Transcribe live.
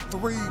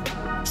3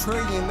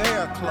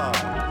 trillionaire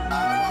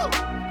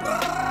club.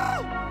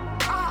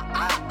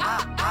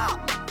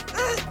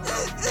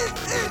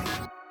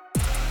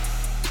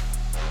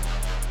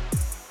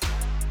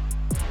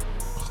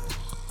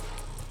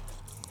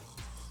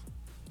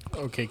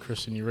 Okay,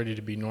 Christian, you ready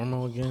to be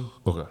normal again?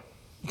 Okay.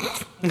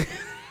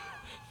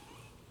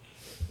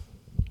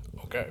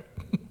 Okay.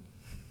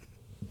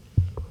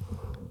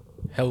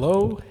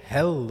 Hello.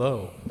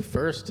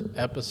 First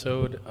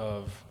episode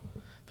of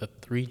the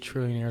 3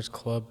 Trillionaires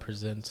Club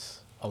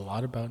presents A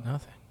Lot About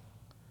Nothing,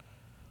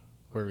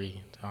 where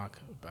we talk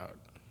about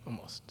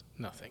almost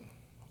nothing.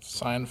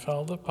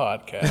 Seinfeld, the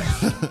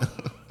podcast.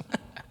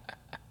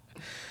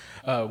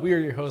 We are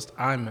your host.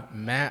 I'm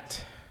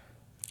Matt,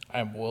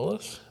 I'm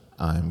Willis.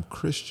 I'm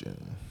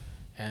Christian.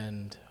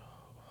 and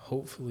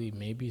hopefully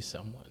maybe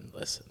someone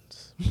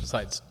listens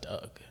besides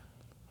Doug.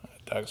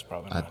 Doug's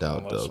probably I not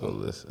doubt gonna Doug will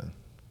listen. listen.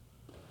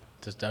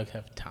 Does Doug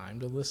have time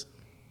to listen?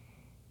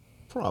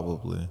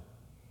 Probably.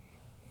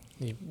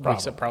 He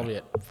wakes up probably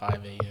at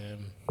 5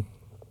 a.m.,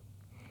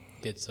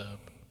 gets up.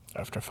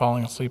 After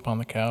falling asleep on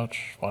the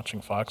couch, watching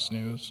Fox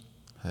News.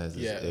 Has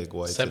his Yeah, egg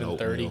whites and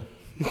 7:30.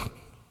 oatmeal.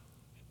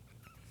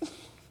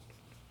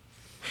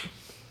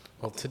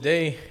 Well,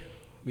 today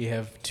we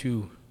have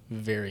 2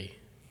 very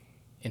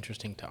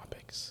interesting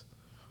topics.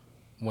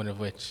 One of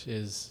which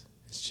is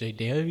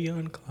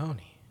Jadeveon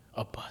Clowney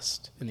a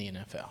bust in the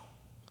NFL?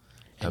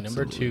 And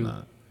number Absolutely 2,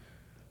 not.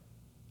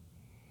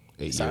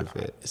 8-year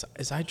vet.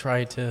 as I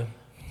try to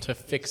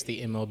fix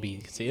the MLB,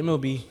 because the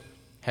MLB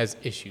has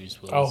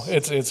issues with Oh,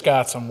 it's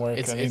got some work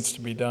It's- that it's- needs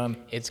to be done.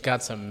 It's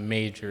got some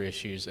major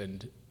issues,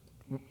 and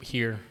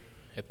here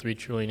at 3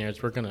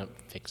 Trillionaires, we're going to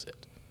fix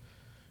it.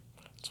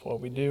 That's what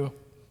we do.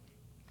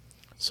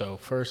 So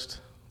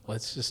first,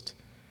 let's just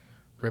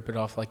rip it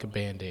off like a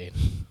Band-Aid.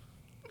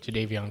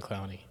 Jadeveon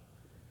Clowney.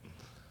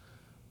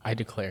 I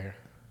declare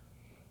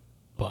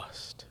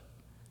bust.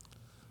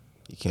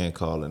 You can't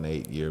call an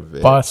 8-year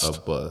vet Bust.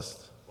 a bust.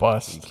 You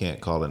Bust. can't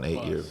call an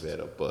 8-year Bust. vet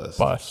a bust.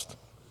 Bust.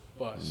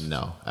 Bust.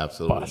 No,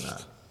 absolutely Bust.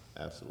 not.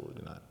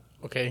 Absolutely not.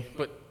 Okay,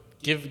 but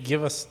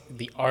give us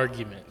the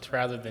argument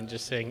rather than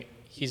just saying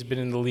he's been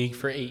in the league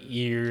for 8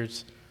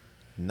 years.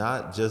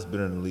 Not just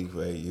been in the league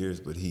for 8 years,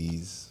 but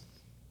he's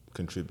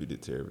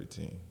contributed to every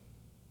team.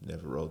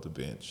 Never rode the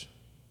bench.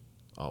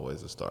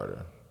 Always a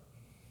starter.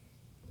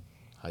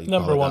 How you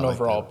Number call a guy one like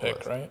overall that a pick,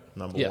 bust? right?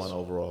 Number Yes. 1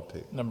 overall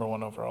pick. Number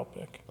 1 overall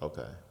pick.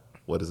 Okay.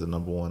 What is the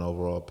number 1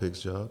 overall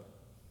pick's job?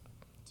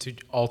 To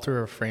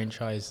alter a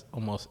franchise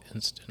almost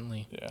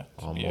instantly. Yeah.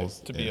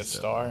 Almost To be a instantly.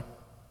 star.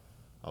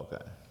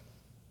 Okay.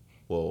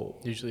 Well,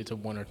 Usually it's a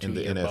 1 or 2 In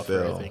the year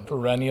buffer, I NFL. think.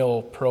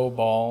 Perennial Pro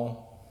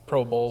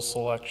Bowl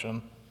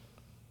selection.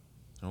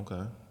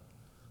 okay.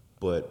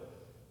 But,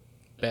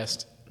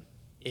 Best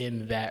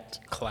in that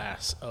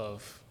class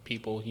of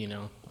people, you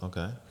know.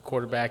 okay.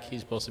 Quarterback, he's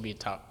supposed to be a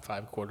top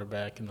 5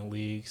 quarterback in the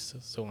league,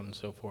 so on and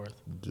so forth.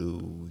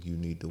 Do you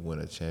need to win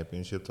a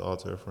championship to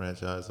alter a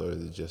franchise, or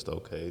is it just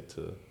okay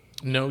to?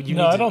 No, you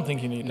No, need I to- don't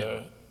think you need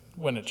to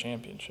win a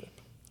championship.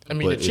 I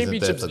mean, But the isn't that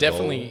championship's the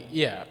definitely, goal?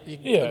 yeah.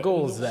 Yeah. The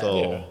goal is that. So,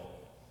 Yeah.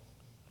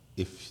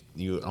 if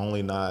you're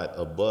only not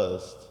a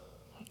bust,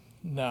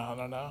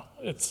 No.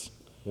 It's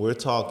we're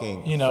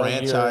talking You know,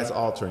 franchise you're-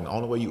 altering. The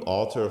only way you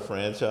alter a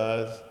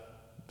franchise,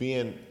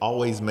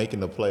 always making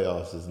the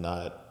playoffs is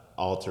not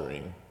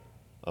altering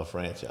a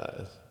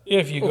franchise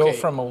if you go Okay.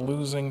 from a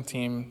losing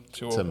team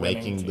to a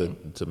winning team.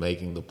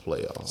 making the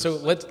playoffs. So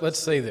let's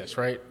say this,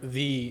 right?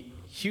 The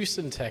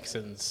Houston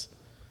Texans,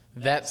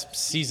 that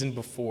season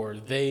before,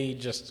 they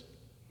just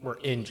were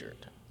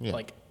injured. Yeah.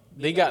 Like,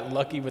 they got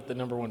lucky with the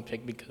number 1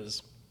 pick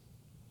because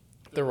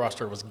their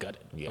roster was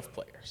gutted Yeah. of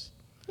players.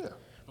 yeah.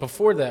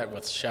 Before that,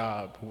 with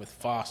Schaub, with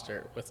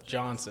Foster, with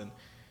Johnson,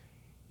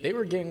 they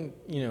were getting,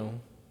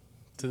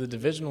 to the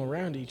divisional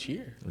round each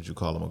year. Would you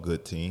call them a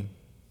good team?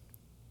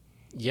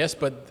 Yes,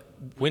 but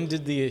when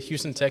did the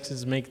Houston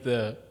Texans make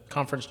the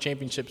conference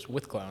championships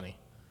with Clowney?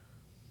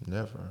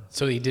 Never.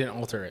 So he didn't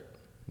alter it.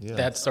 Yeah.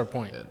 That's our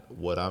point. And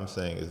what I'm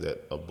saying is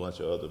that a bunch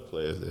of other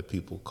players that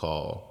people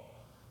call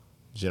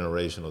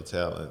generational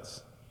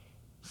talents,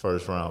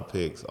 first round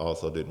picks,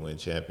 also didn't win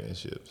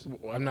championships.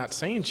 I'm not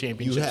saying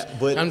championships.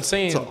 But I'm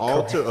saying to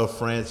alter a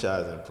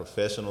franchise in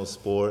professional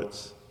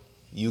sports,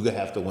 you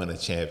have to win a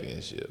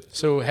championship.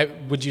 So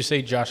would you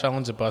say Josh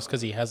Allen's a bust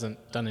because he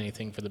hasn't done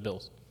anything for the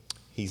Bills?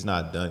 He's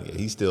not done yet.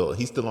 He's still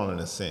on an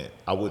ascent.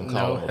 I wouldn't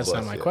call No, him a that's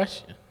bust not my yet.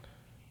 question.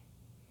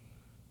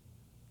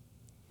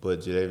 But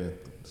Jadeveon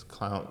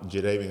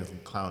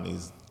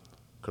Clowney's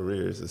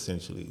career is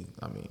essentially,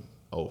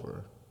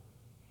 over.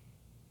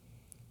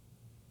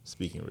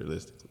 Speaking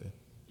realistically.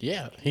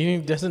 Yeah, he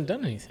hasn't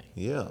done anything.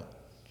 Yeah.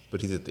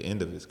 But he's at the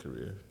end of his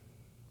career.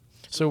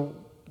 So,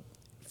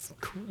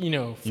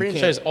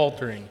 franchise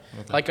altering.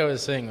 Okay. Like I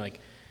was saying, like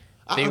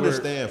I they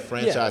understand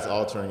franchise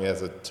altering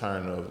as a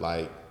term of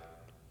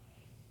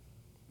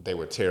they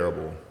were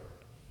terrible.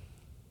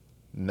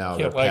 Now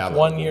Yeah, they're like palatable.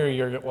 1 year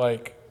you're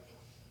like,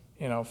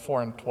 4-12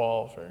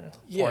 or 4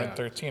 Yeah. and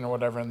 13 or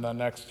whatever, and the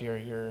next year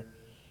you're,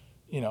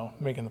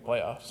 making the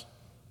playoffs.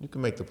 You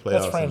can make the That's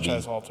playoffs and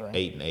franchise be altering.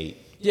 8-8.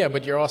 Yeah,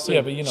 but you're also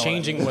Yeah, but you know what I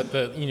changing mean. what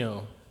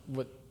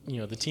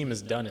the team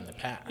has done in the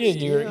past.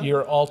 Yeah,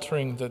 you're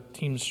altering the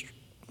team's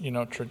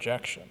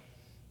trajectory.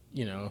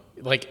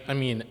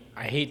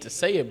 I hate to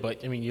say it,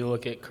 but you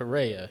look at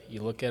Correa,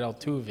 you look at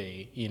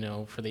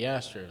Altuve, for the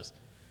Astros.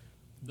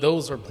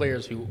 Those are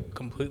players who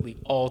completely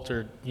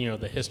altered,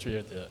 the history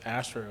of the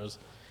Astros.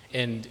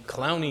 And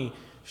Clowney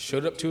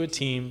showed up to a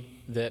team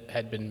that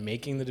had been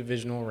making the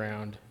divisional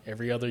round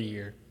every other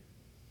year,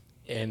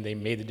 and they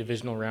made the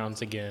divisional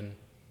rounds again,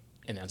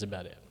 and that's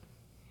about it.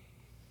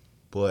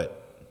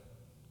 But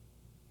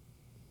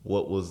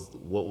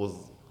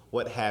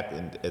what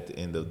happened at the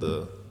end of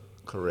the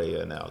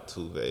Correa and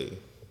Altuve?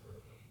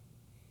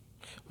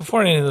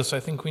 Before any of this, I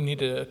think we need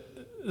to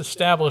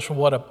establish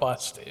what a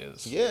bust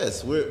is.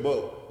 Yes,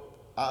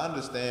 I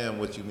understand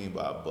what you mean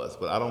by a bust,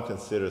 but I don't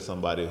consider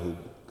somebody who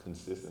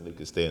consistently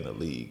could stay in the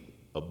league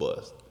a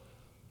bust.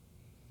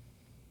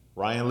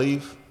 Ryan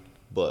Leaf,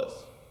 bust.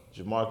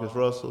 Jamarcus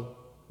Russell,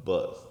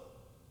 bust.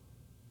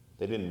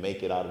 They didn't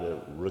make it out of their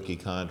rookie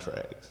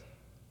contracts.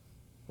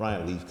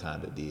 Ryan Leaf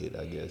kind of did,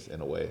 I guess, in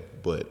a way,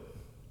 but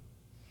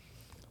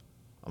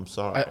I'm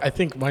sorry. I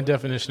think my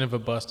definition of a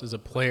bust is a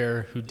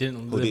player who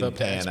didn't live up to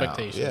pan out,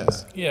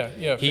 expectations. Yeah,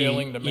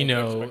 failing to make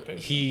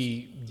expectations.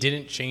 He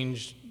didn't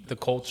change the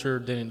culture,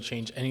 didn't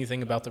change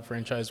anything about the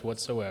franchise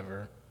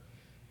whatsoever.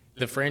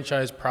 The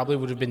franchise probably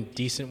would have been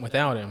decent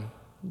without him.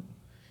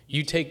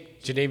 You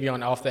take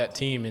Jadeveon off that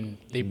team, and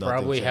they Nothing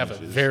probably have a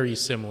changes. very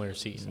similar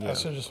season. I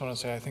also just want to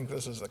say I think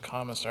this is the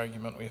calmest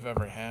argument we've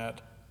ever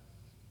had.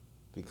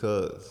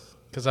 Because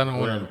I don't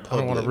we're want in to. I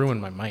don't want to public.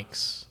 ruin my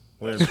mics.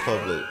 We're in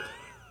public.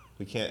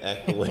 We can't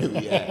act the way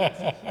we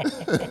act.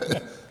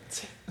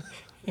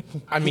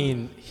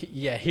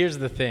 Here's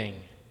the thing.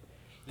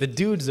 The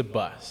dude's a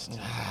bust.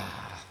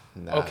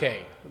 Nah.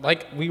 Okay,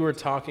 like we were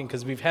talking,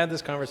 because we've had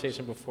this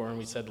conversation before, and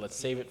we said, let's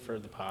save it for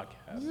the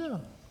podcast. Yeah.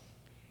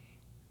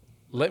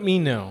 Let me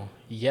know,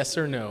 yes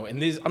or no.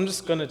 And I'm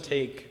just going to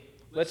take,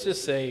 let's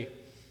just say,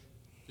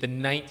 the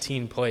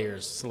 19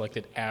 players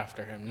selected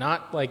after him.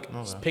 Not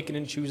just picking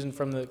and choosing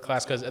from the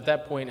class, because at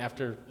that point,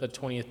 after the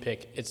 20th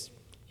pick, it's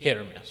hit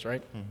or miss,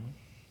 right? Mm-hmm.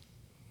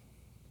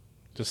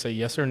 Just say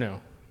yes or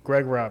no.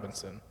 Greg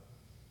Robinson,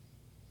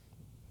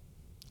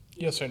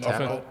 Yes or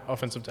no?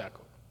 offensive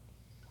tackle.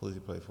 Who does he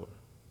play for?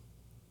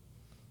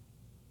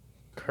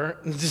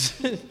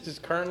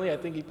 Just currently, I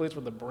think he plays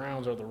for the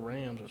Browns or the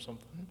Rams or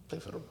something. Play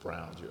for the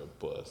Browns. You're a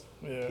bust.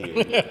 Yeah.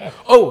 Period.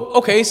 Oh,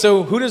 okay,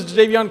 so who does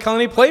Jadeveon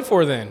Clowney play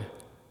for then?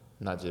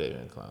 Not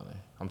Jadeveon Clowney.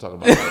 I'm talking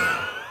about right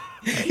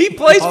now. He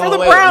plays for the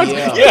wait, Browns.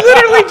 yeah. You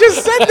literally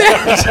just said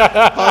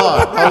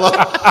that.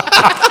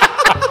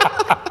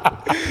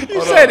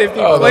 You said if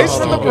he plays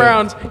for the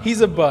Browns,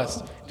 he's a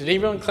bust.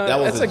 Jadeveon Clowney. That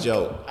was that's a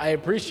joke. I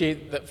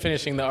appreciate that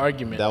finishing the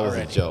argument. That was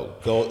already. a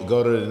joke.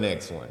 Go to the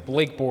next one.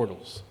 Blake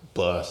Bortles.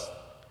 Bust.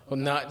 Well,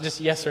 not just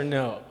yes or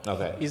no.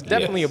 Okay. He's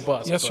definitely Yes. a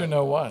bust. Yes or but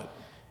no what?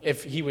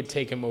 If he would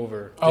take him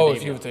over. Oh, if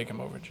Jadeveon. you would take him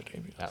over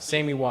Jadeveon.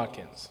 Sammy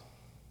Watkins.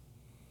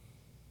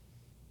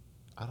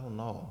 I don't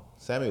know.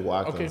 Sammy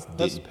Watkins Okay,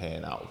 that's- didn't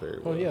pan out very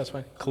well. Oh, yeah, that's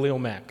fine. Khalil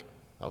Mack.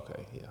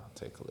 Okay, yeah, I'll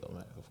take Khalil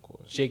Mack, of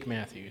course. Jake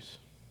Matthews.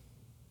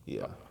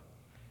 Yeah,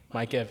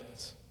 Mike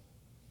Evans.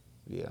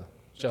 yeah,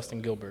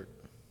 Justin Gilbert.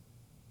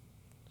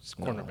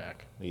 No. Cornerback.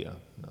 yeah,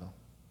 no,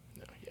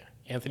 No, yeah.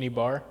 Anthony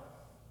Barr.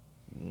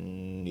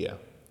 yeah,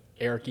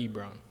 Eric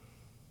Ebron.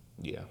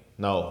 yeah,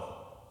 no,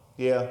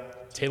 yeah.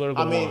 Taylor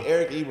I mean, Lewan.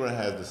 Eric Ebron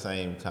has the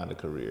same kind of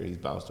career. He's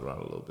bounced around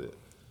a little bit.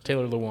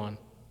 Taylor Lewan.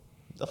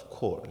 Of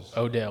course.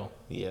 Odell.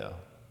 Yeah,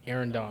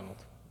 Aaron Donald.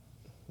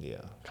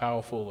 yeah,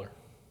 Kyle Fuller.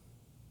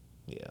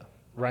 yeah.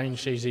 Ryan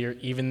Shazier,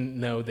 even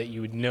though that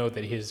you would know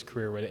that his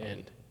career would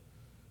end.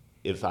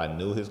 If I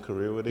knew his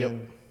career would Yep.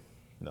 end,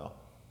 no.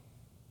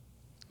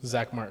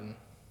 Zach Martin.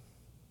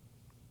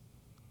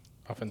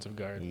 Offensive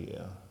guard.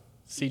 Yeah,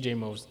 CJ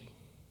Mosley.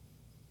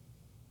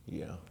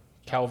 yeah.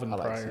 Calvin I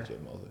like Pryor.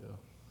 CJ Mosley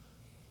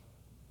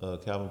though.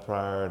 Calvin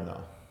Pryor,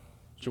 no.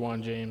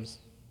 Juwan James.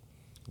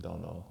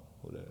 Don't know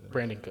who that is.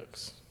 Brandon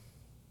Cooks.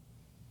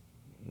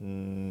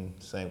 Same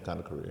kind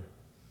of career.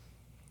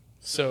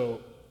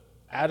 So,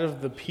 out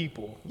of the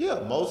people, Yeah,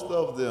 most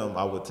of them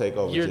I would take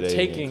over. you're Jadeveon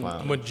taking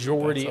Clowney.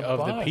 majority That's a of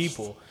the bust.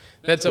 people.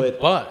 That's a But-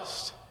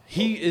 bust.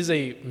 He is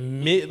a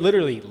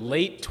literally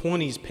late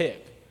 20s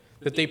pick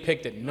that they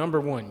picked at number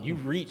one. You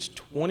reached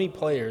 20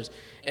 players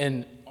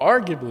and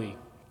arguably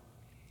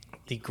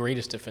the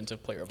greatest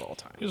defensive player of all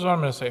time. Here's what I'm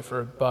going to say for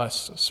a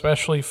bust,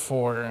 especially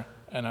for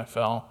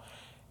NFL,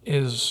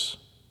 is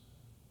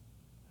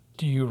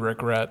do you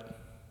regret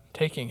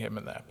taking him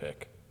in that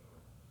pick?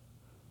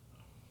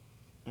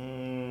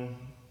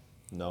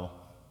 No.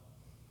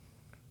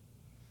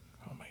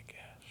 Oh, my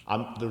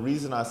gosh. The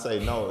reason I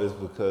say no is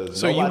because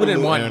So you nobody wouldn't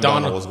knew want Aaron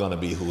Donald- was going to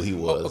be who he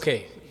was.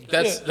 Okay,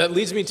 Yeah. that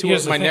leads me to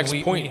Here's the my thing, next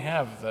we point.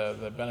 have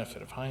the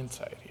benefit of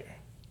hindsight here.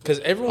 Because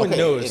everyone Okay,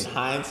 knows. in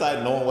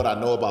hindsight, knowing what I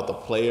know about the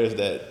players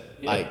that,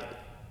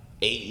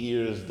 8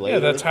 years later. Yeah,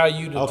 that's how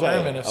you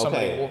determine Okay, if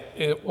somebody okay.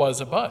 it was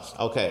a bust.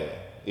 Okay,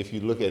 if you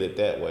look at it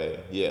that way,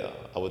 yeah,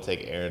 I would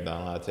take Aaron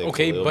Donald. I'll take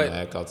Khalil but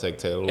Mack. I'll take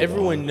Taylor.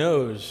 everyone Lewan.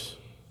 knows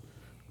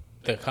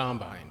the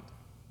combine.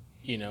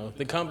 You know,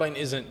 the combine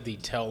isn't the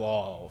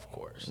tell-all, of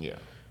course. Yeah.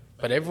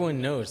 But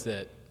everyone knows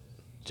that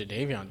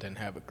Jadeveon didn't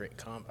have a great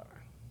combine.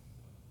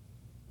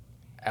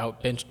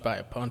 Outbenched by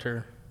a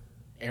punter.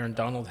 Aaron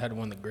Donald had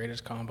one of the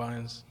greatest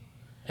combines.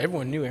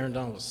 Everyone knew Aaron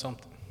Donald was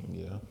something.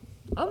 Yeah.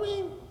 I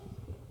mean,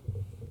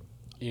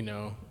 You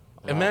know,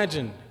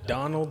 imagine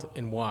Donald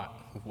and Watt.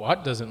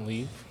 Watt doesn't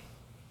leave.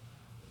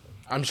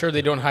 I'm sure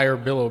they don't hire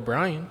Bill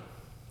O'Brien.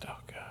 Oh,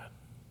 God.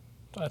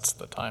 That's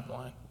the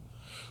timeline.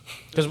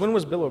 Because when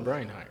was Bill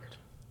O'Brien hired?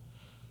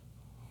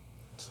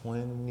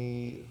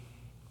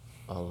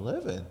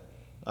 2011,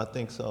 I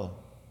think so.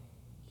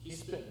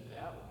 He's been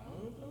that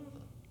long with them?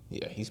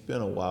 Yeah, he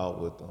spent a while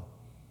with them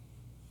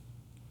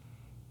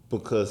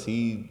because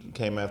he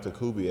came after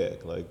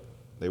Kubiak. Like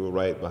they were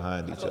right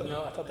behind each other.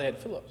 No, I thought they had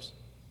Phillips.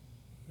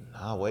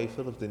 Nah, Wade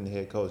Phillips didn't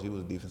head coach. He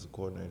was a defensive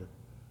coordinator.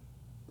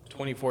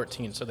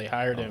 2014, so they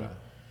hired him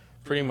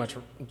pretty much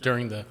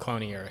during the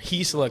Clowney era.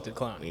 He selected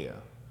Clowney. Yeah.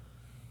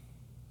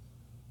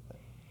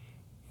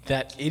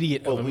 That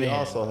idiot But of a we man.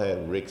 also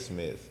had Rick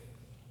Smith,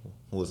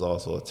 who was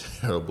also a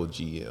terrible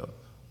GM.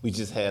 We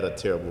just had a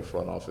terrible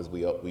front office.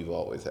 We've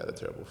always had a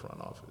terrible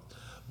front office.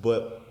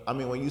 But, I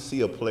mean, when you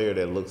see a player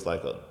that looks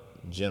like a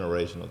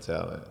generational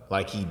talent,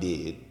 like he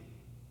did,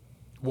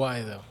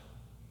 Why, though?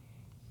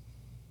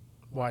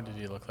 Why did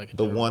he look like a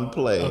the jerk? one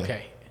play.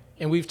 Okay.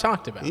 And we've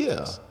talked about Yeah.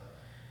 this.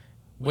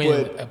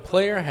 When But- a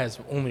player has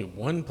only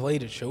one play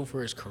to show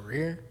for his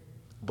career,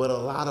 But a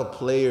lot of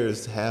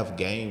players have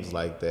games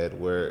like that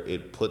where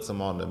it puts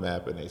them on the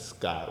map and they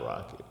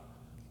skyrocket.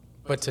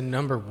 but to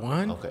number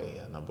one, Okay,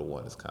 yeah, number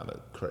one is kind of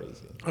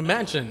crazy.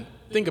 imagine,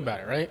 think about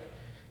it, right?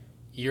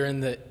 You're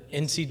in the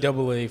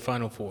NCAA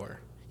Final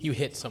Four. You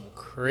hit some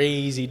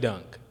crazy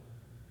dunk.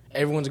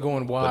 Everyone's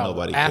going wild.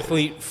 nobody cares.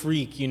 Athlete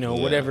freak, you know,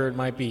 Yeah. whatever it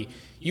might be.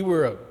 You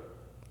were a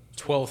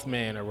 12th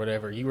man or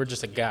whatever. You were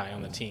just a guy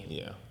on the team.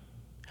 Yeah.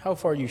 How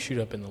far you shoot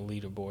up in the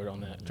leaderboard on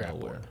that draft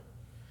Nowhere. board?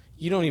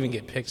 You don't even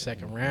get picked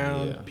second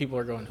round. Yeah. People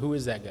are going, who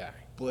is that guy?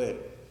 But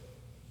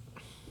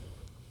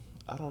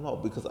I don't know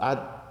because I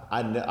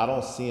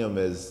don't see him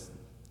as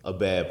a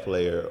bad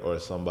player or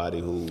somebody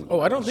who. Oh,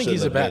 I don't think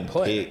he's a shouldn't have bad been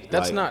player. picked,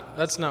 That's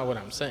like- not what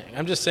I'm saying.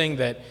 I'm just saying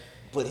that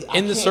But I in the can't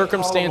call him a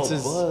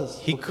circumstances,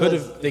 bust he could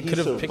have. They because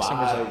could have picked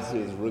somebody else. he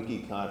survives his rookie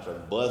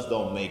contract. Buzz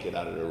don't make it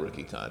out of the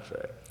rookie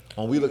contract.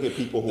 When we look at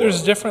people who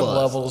There's are different bust,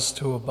 levels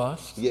to a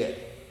bust. Yeah,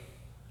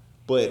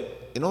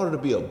 but in order to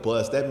be a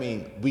bust, that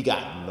means we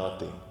got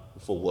nothing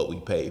for what we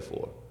paid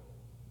for.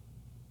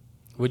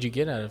 What'd you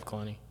get out of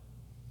Clowney?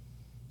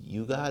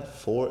 You got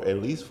at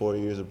least 4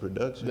 years of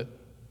production.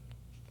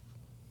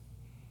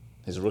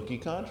 His rookie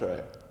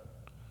contract.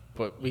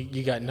 But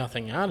you got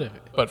nothing out of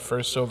it. But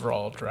first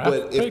overall draft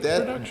But pick if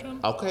that production?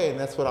 okay, and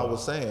that's what I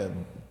was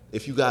saying.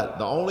 If you got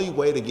the only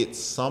way to get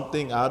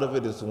something out of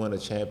it is to win a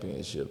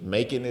championship,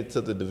 making it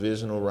to the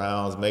divisional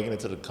rounds, making it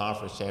to the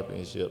conference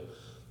championship,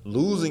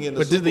 losing in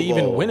the But Super did they Bowl.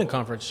 even win a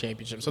conference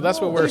championship? So that's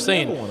No, what we're they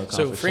saying. never won a So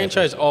conference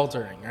franchise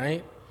altering,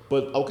 right?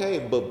 But okay,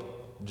 but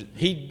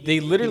They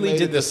literally he made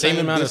did it the same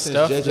amount of distance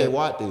stuff. JJ that-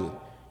 Watt did.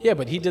 Yeah,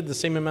 but he did the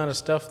same amount of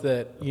stuff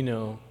that,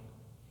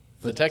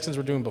 the Texans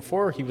were doing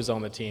before he was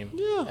on the team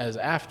as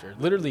after.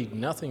 Literally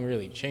nothing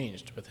really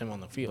changed with him on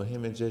the But field.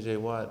 him and JJ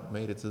Watt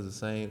made it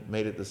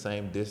the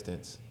same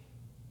distance.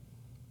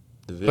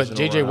 But Divisional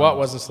J.J. Watt rounds.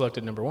 wasn't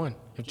selected number one.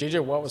 If J.J.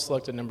 Watt was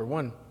selected number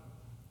one,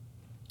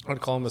 I'd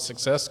call him a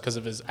success because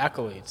of his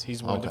accolades.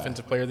 He's won Okay.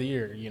 Defensive Player of the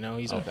Year.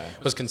 He's Okay.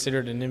 was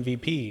considered an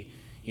MVP.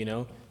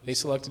 They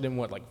selected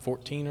him,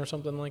 14 or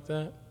something like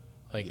that?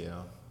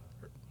 Yeah.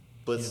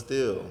 But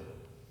still,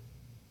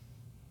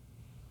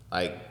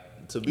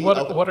 to be What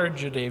are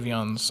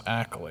Jadeveon's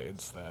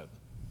accolades that,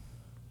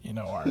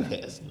 are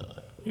Yes,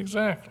 none.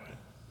 exactly?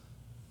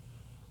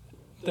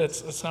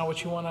 That's not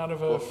what you want out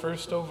of a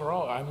first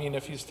overall. I mean,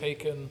 if he's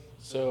taken,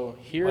 So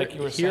here, Like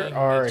you were here saying,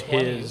 are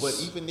mid-twenties. But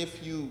his even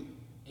if you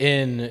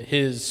in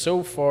his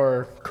so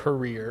far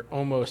career,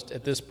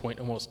 at this point,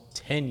 almost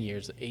 10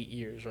 years, 8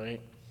 years, right?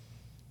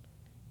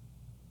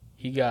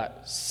 He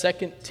got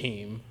second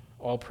team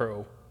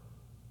All-Pro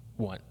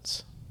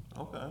once.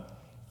 okay.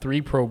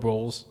 3 Pro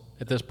Bowls.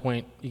 At this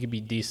point, you could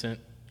be decent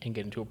and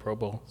get into a Pro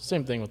Bowl.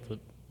 Same thing with the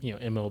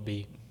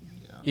MLB.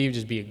 You could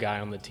just be a guy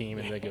on the team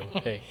and they go,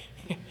 hey.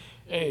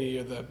 hey,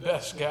 you're the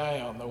best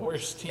guy on the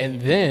worst team.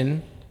 And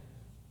then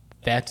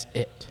that's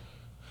it.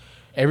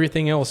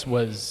 Everything else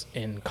was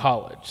in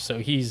college. So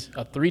he's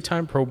a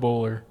 3-time Pro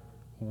Bowler,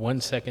 1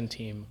 second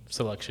team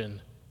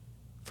selection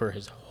for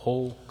his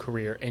whole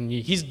career. And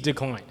he's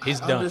declined.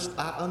 He's done.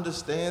 I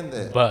understand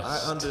that. Bust.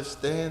 I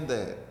understand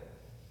that.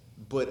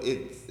 But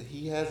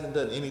he hasn't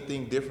done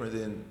anything different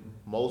than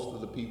most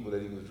of the people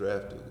that he was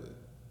drafted with.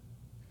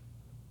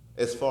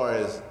 As far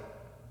as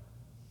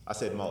I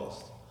said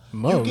most.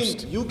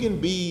 Most? You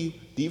can be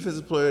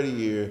defensive player of the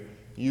year.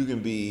 You can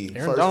be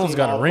Aaron first Donald's team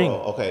got a All-Pro. ring.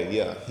 Okay,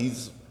 yeah.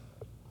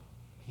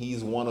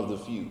 He's one of the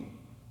few.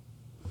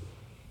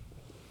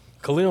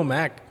 Khalil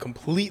Mack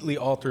completely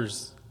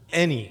alters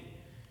any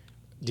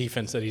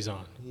defense that he's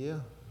on. Yeah.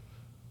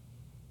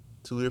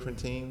 2 different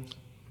teams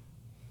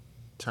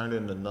turned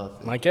into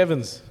nothing. Mike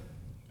Evans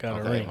got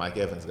a ring. Mike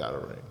Evans got a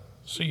ring.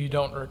 So you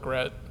don't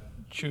regret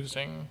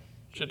choosing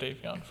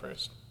Jadeveon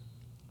first?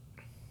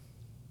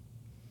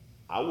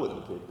 I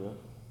wouldn't pick him.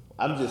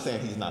 I'm just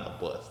saying he's not a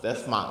bust.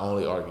 That's my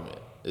only argument.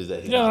 Is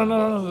that he's Yeah, not a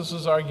no. bust. This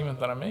is the argument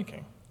that I'm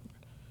making.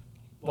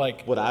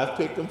 Like, Would I have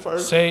picked him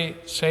first? say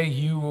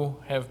you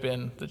have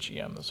been the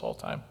GM this whole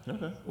time.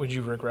 Okay. Would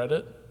you regret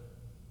it?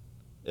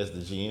 As the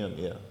GM,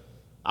 yeah.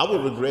 I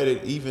would regret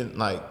it even,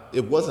 like,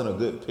 it wasn't a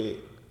good pick.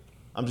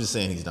 I'm just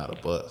saying he's not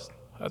a bust.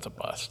 That's a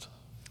bust.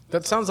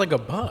 That sounds like a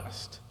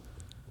bust.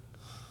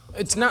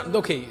 It's not,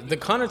 okay, the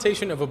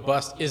connotation of a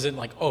bust isn't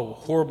like, oh,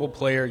 horrible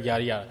player,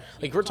 yada, yada.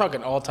 Like, we're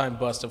talking all-time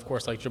bust, of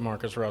course, like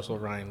Jamarcus Russell,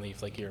 Ryan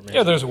Leaf, like you're mentioning.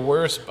 Yeah, there's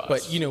worse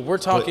busts. But, we're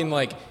talking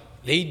like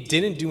they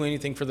didn't do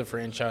anything for the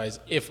franchise.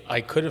 If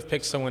I could have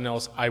picked someone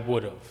else, I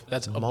would have.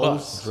 That's a Most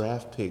bust.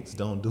 draft picks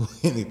don't do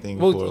anything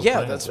Well, for a yeah,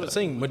 franchise. that's what I'm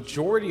saying.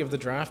 Majority of the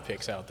draft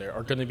picks out there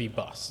are going to be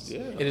busts. Yeah.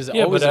 It is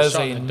yeah, always but as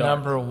shot a in the dark.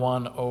 number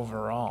one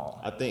overall,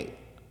 I think,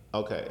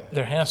 okay.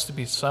 there has to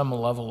be some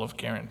level of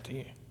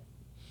guarantee.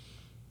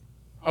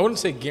 I wouldn't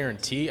say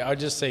guarantee. I would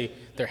just say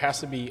there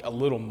has to be a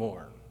little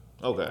more.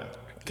 Okay.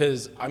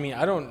 Because, I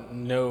don't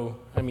know.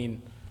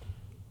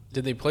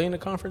 Did they play in a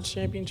conference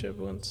championship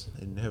once?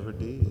 They never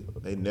did.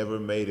 They never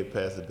made it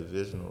past the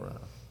divisional round.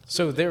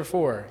 So,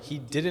 therefore, he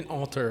didn't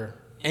alter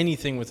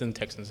anything within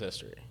Texans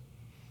history.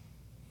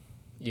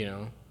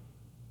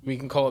 We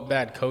can call it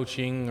bad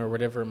coaching or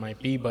whatever it might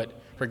be, but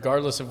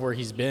regardless of where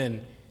he's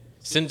been,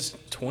 since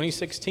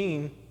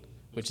 2016,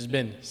 which has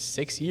been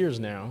 6 years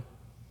now,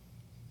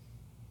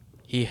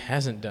 he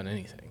hasn't done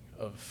anything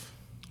of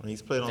And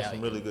he's played on some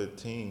value. really good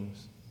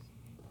teams.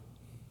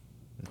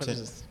 What is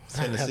this?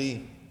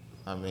 Tennessee,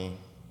 Well,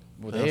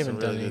 played they on haven't some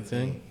done really good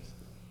anything. teams.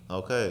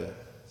 Okay.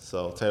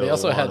 So Taylor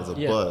also Lewan had- is a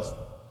yeah. bust.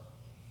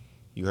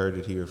 You heard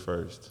it here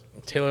first.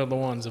 Taylor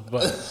Lewan's a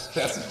bust.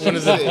 That's what One you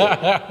of the,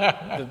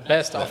 said. the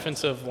best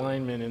offensive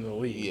linemen in the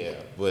league. Yeah,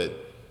 but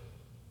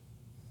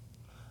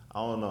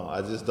I don't know.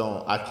 I just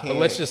don't. I can't. But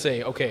let's just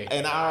say, okay,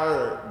 And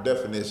our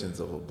definitions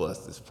of a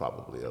bust is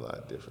probably a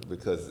lot different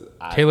because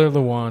Taylor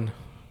Lewan,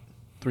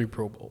 3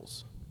 Pro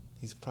Bowls.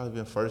 he's probably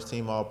been first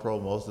team All Pro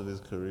most of his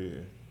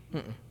career.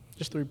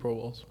 Just 3 Pro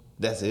Bowls.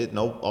 That's it.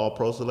 No All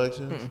Pro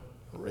selections.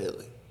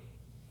 Really?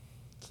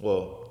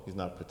 Well, he's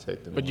not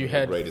protecting But one you of the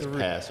had greatest 3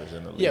 passers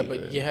in the league. Yeah, or but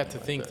you anything have to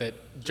like think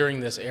that during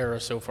this era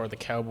so far, the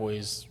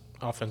Cowboys'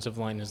 offensive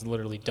line has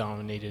literally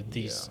dominated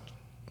these,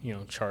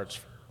 charts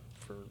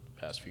for the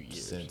past few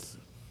years. Since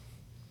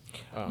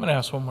I'm going to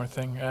ask one more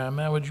thing.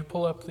 Matt, would you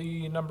pull up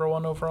the number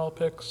one overall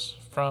picks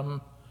from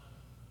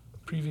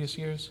previous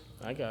years?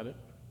 I got it.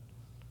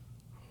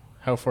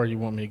 How far you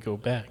want me to go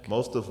back?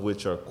 most of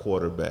which are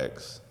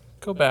quarterbacks,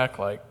 Go back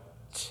like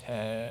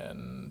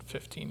 10,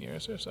 15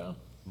 years or so.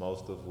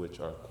 most of which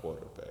are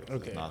quarterbacks.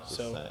 Okay, It's not the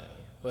so same.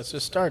 let's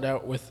just start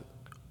out with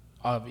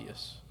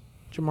obvious.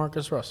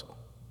 Jamarcus Russell.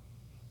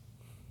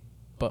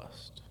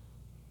 Bust.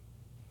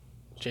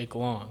 Jake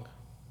Long.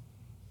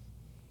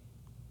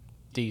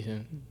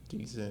 Decent,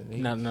 Decent.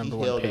 Not number he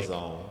one held pick. his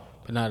own.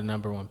 but not a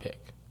number 1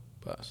 pick.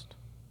 Bust.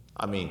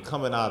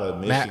 Coming out of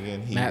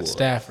Michigan, Matt was.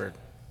 Stafford.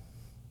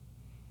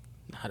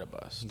 Not a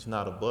bust. He's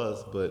not a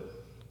bust, but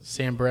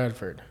Sam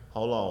Bradford.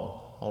 hold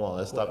on.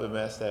 Let's stop at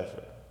Matt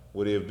Stafford.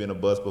 Would he have been a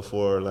bust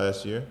before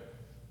last year?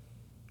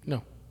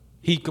 No.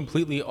 He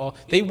completely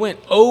they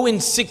went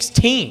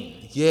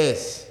 0-16.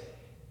 Yes.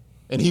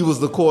 And he was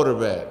the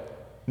quarterback.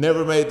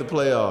 Never made the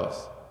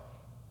playoffs.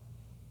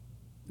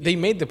 They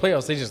made the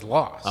playoffs, they just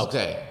lost.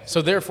 Okay.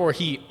 So therefore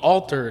he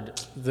altered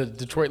the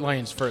Detroit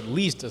Lions for at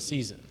least a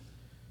season.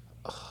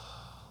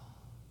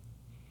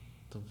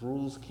 The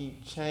rules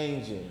keep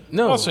changing.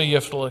 No. Also, you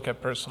have to look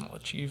at personal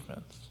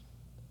achievements.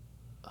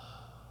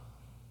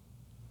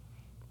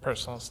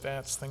 Personal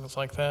stats, things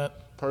like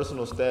that.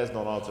 Personal stats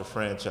don't alter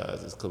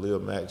franchises. Khalil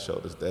Mack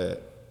showed us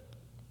that.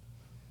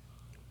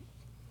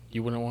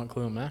 You wouldn't want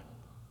Khalil Mack?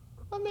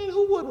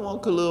 Who wouldn't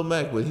want Khalil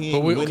Mack? But he ain't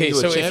But winning okay, you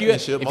so a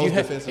championship. Most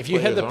defensive if you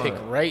had the players pick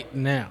aren't. right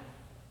now,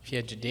 if you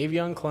had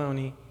Jadeveon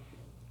Clowney,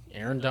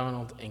 Aaron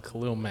Donald, and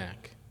Khalil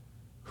Mack,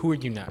 who are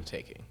you not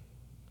taking?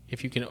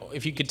 If you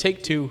could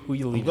take 2, who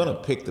you I'm leave? gonna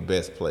out? pick the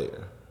best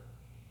player,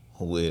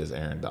 who is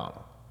Aaron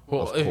Donald.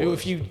 Well, of if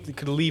course. you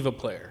could leave a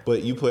player,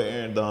 But you put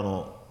Aaron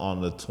Donald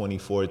on the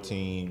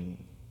 2014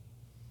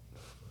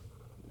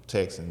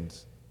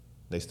 Texans,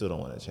 they still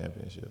don't win a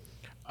championship.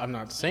 I'm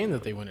not saying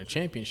that they win a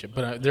championship,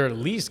 but they're at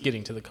least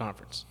getting to the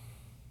conference.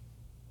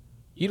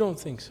 You don't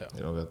think so?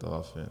 They don't got the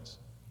offense.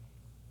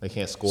 They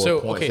can't score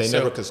So, points. okay, they so-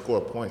 never could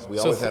score points. We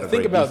So always had a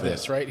think great about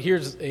defense. this, right?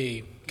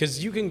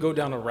 Because you can go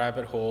down a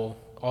rabbit hole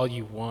all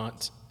you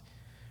want.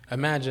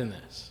 Imagine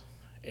this.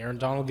 Aaron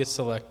Donald gets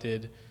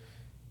selected.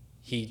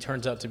 He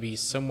turns out to be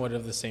somewhat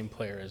of the same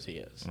player as he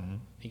is. Mm-hmm.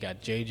 He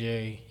got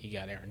JJ. He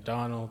got Aaron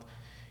Donald.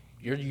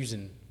 You're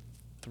using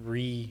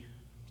 3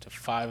 to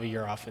 5 of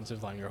your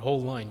offensive line, your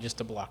whole line, just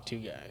to block 2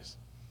 guys.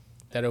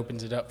 That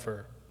opens it up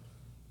for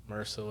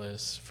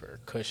Merciless, for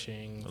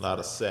Cushing, A lot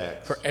of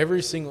sacks. for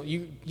every single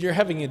you're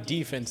having a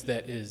defense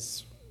that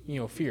is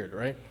feared,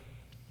 right?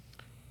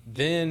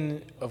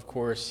 Then of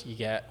course you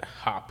get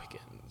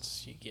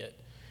Hopkins, you get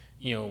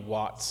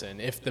Watson.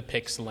 If the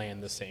picks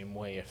land the same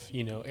way, if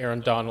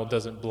Aaron Donald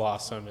doesn't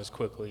blossom as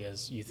quickly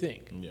as you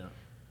think, Yeah.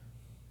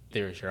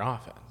 there's your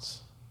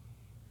offense.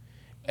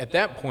 At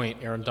that point,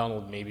 Aaron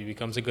Donald maybe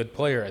becomes a good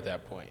player. At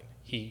that point,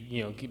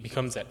 he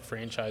becomes that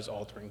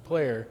franchise-altering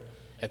player.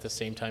 At the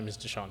same time as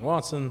Deshaun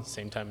Watson,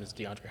 same time as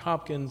DeAndre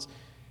Hopkins.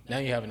 Now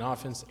you have an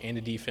offense and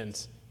a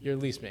defense. You're at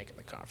least making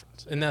the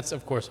conference. And that's,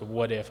 of course, a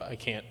what if. I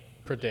can't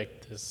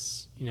predict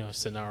this,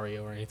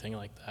 scenario or anything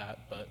like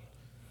that. But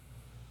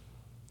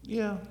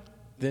Yeah.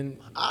 then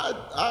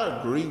I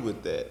agree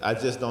with that. I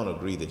just don't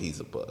agree that he's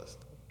a bust.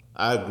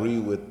 I agree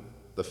with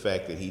the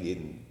fact that he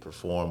didn't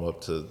perform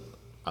up to,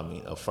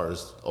 a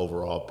first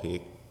overall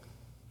pick.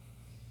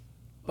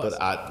 Bust.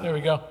 But There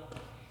we go.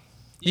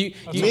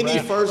 Many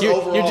first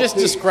overall you're just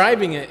picks,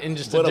 describing it in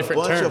just a but a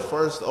different bunch term. of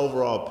first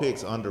overall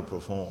picks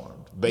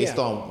underperformed based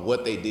Yeah. on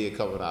what they did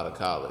coming out of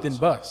college. Then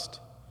bust.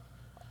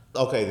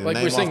 Okay, then Like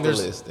name we're saying, off the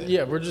there's list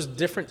then. we're just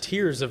different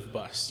tiers of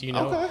bust.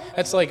 Okay.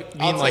 That's like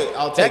being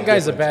I'll that take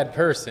guy's a difference. bad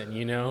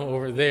person.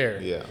 Over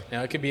there. Yeah.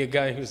 Now it could be a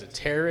guy who's a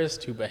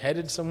terrorist who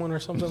beheaded someone or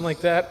something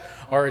like that,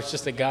 or it's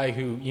just a guy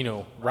who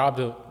robbed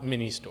a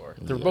mini store.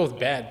 They're both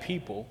bad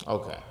people.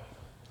 Okay.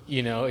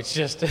 It's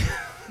just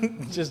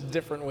just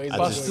different ways. of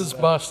Bust doing is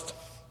that. bust.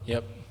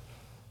 Yep.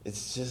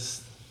 It's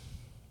just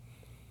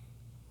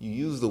you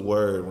use the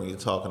word when you're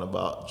talking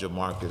about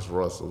Jamarcus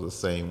Russell the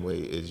same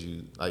way as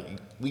you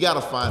we got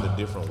to find a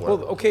different word.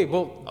 Well, okay.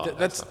 Well, Oh,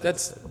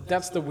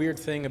 that's the weird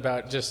thing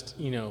about just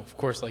of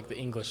course, like the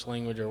English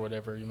language or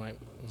whatever you might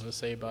want to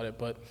say about it,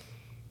 but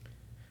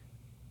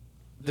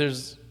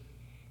there's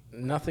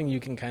nothing you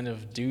can kind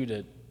of do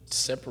to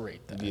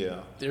separate that.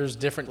 Yeah. There's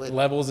different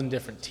levels and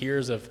different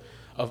tiers of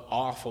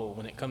awful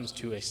when it comes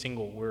to a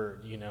single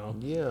word.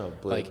 Yeah,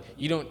 but Like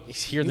you don't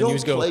hear you the don't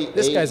news go, play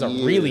this 8 guy's a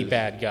really years.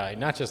 bad guy,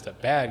 not just a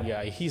bad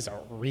guy. He's a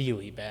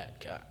really bad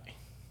guy.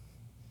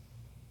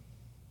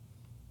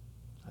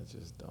 I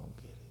just don't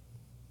get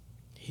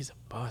it. He's a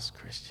bust,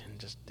 Christian.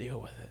 Just deal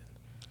with it.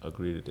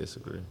 Agree to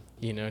disagree.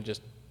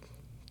 Just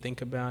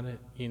think about it,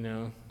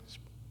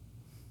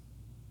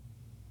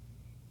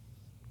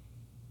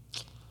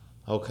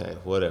 Okay,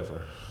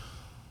 whatever.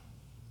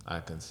 I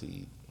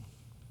concede.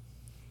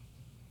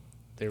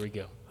 There we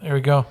go. There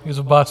we go. He's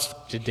a bust.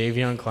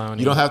 Jadeveon Clowney.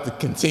 You don't have to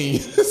continue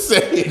to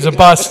say He's it. a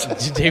bust.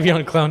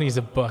 Jadeveon Clowney's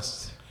a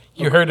bust.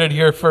 You heard it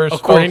here first,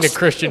 According folks. to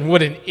Christian,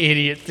 what an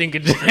idiot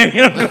thinking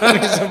Jadeveon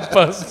Clowney's a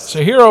bust.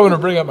 So here I want to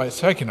bring up my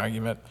second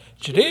argument.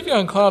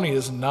 Jadeveon Clowney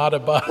is not a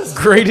bust.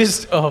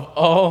 Greatest of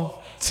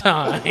all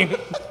time.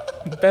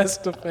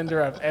 Best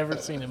defender I've ever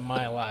seen in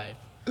my life.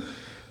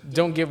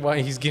 Don't get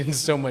why he's getting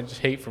so much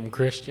hate from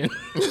Christian.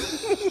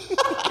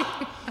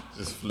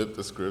 Just flip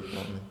the script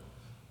on me.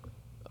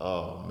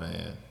 Oh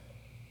man,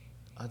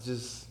 I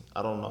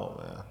don't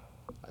know, man.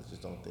 I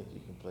just don't think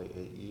you can play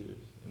 8 years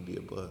and be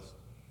a bust.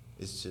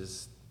 It's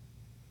just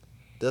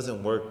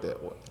doesn't work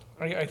that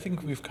way. I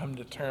think we've come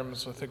to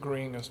terms with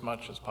agreeing as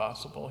much as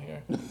possible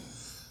here.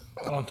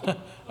 I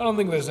don't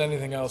think there's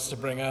anything else to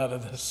bring out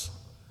of this.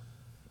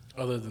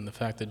 Other than the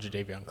fact that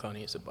Jadeveon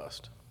Clowney is a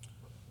bust.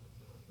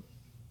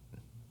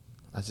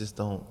 I just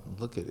don't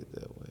look at it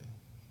that way.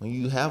 When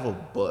you have a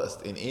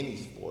bust in any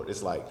sport,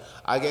 it's like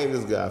I gave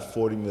this guy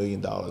 $40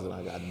 million and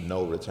I got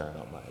no return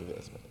on my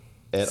investment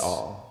at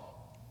all.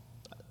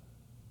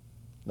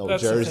 No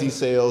That's the jersey thing.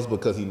 sales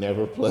because he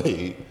never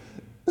played.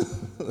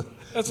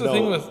 That's the No.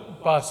 thing with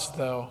bust,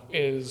 though,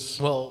 is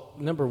Well,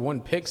 number one,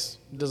 picks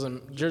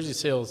doesn't jersey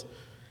sales.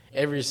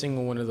 Every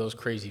single one of those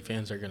crazy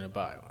fans are going to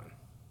buy one.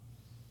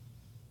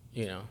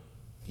 Yeah,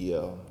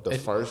 the It-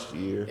 first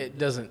year. It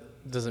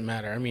doesn't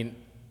matter. I mean,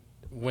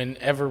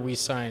 whenever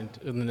the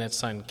Nets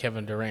signed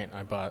Kevin Durant,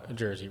 I bought a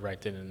jersey right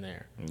then and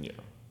there. Yeah.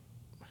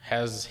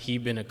 Has he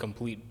been a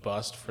complete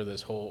bust for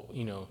this whole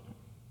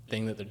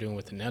thing that they're doing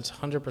with the Nets?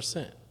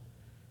 100%.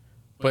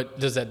 But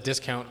does that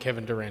discount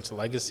Kevin Durant's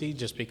legacy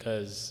just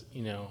because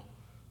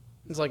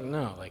it's like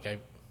no, like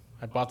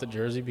I bought the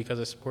jersey because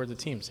I support the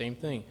team. Same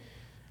thing.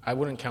 I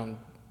wouldn't count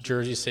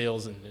jersey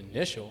sales in the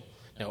initial.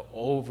 Now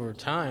over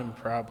time,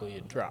 probably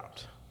it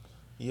dropped.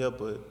 Yeah,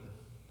 but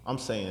I'm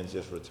saying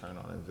just return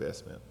on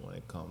investment when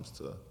it comes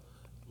to.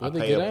 What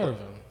did they get out of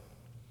him?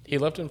 He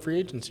left in free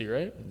agency,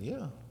 right?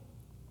 Yeah.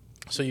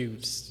 So you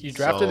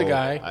drafted a So,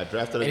 guy. I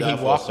drafted a and guy he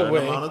for a walked certain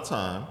away. amount of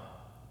time.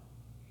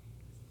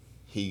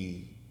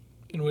 He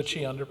in which he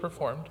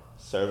underperformed.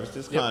 serviced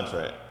his Yep.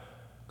 contract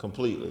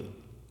completely.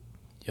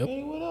 Yep.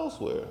 He went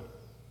elsewhere.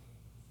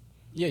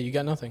 Yeah, you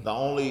got nothing. The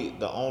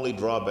only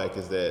drawback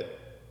is that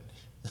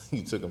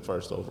you took him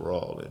first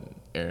overall, and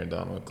Aaron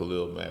Donald and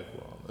Khalil Mack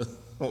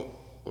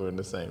were in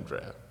the same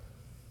draft.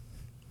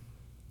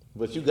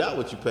 But you got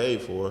what you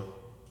paid for.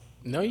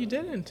 No, you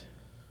didn't.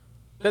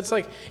 That's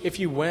like if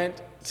you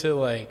went to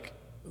like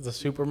the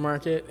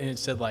supermarket and it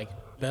said like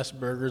best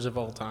burgers of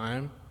all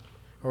time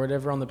or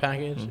whatever on the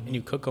package, and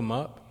you cook them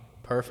up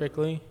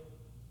perfectly,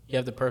 you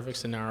have the perfect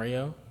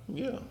scenario,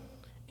 Yeah.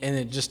 and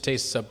it just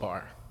tastes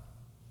subpar.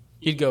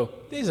 You'd go,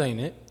 this ain't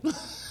it.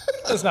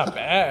 That's not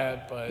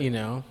bad, but You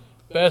know?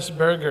 best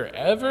burger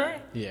ever?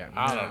 Yeah.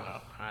 I don't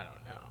know. I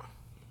don't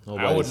know.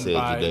 Nobody wouldn't said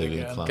buy it Jadeveon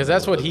again. Clowney Because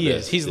that's was what the he is.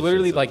 best He's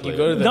literally defensive like, you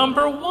go to player. the.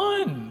 Number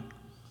one.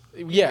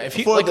 Yeah, if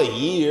he. For Like, the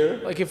year.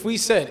 like if we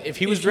said, if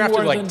he was If you drafted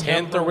were like the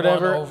 10th number or one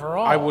whatever,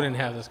 overall. I wouldn't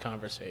have this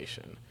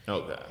conversation.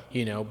 Okay.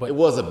 You know, but. It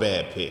was a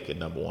bad pick at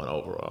number 1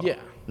 overall. Yeah.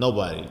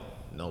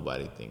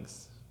 Nobody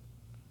thinks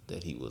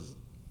that he was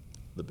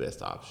the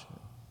best option.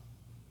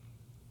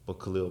 But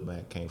Khalil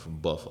Mack came from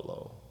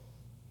Buffalo.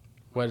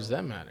 Why does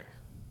that matter?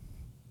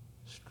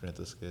 Strength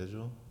of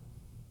schedule.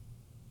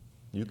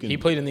 You can. He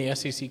played in the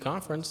SEC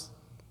conference,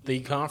 the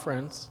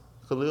conference.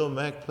 Khalil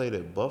Mack played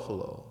at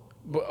Buffalo.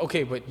 But,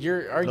 okay, but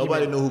your argument.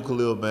 Nobody knew who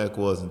Khalil Mack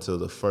was until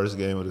the first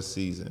game of the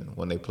season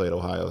when they played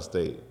Ohio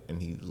State,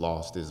 and he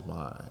lost his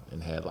mind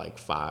and had like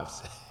 5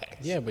 sacks.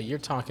 Yeah, but you're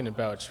talking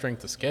about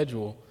strength of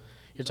schedule.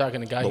 You're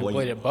talking a guy But who when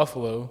played you- at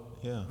Buffalo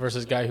Yeah.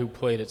 versus a guy who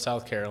played at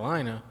South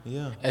Carolina.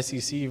 Yeah.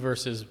 SEC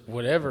versus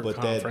whatever But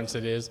that- conference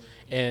it is,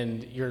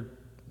 and you're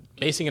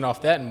basing it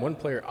off that. And one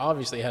player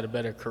obviously had a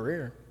better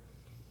career.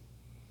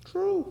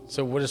 True.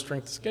 So what does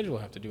strength of schedule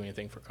have to do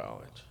anything for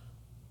college?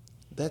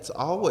 That's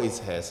always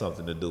had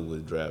something to do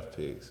with draft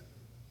picks.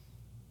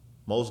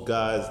 Most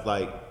guys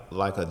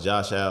like a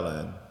Josh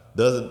Allen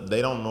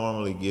they don't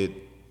normally get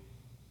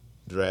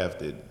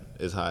drafted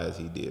as high as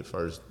he did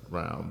first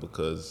round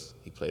because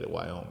he played at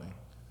Wyoming.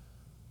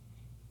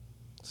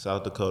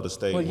 South Dakota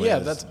State. Well, yeah,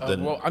 wins that's the-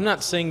 well. I'm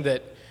not saying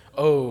that.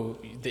 Oh,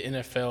 the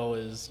NFL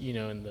is,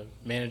 and the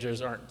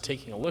managers aren't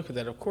taking a look at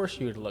that. Of course,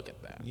 you would look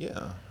at that.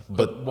 Yeah, But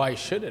but why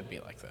should it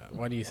be like that?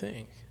 Why do you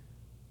think?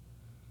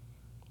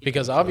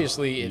 Because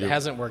obviously it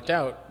hasn't worked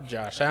out.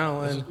 Josh This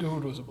Allen.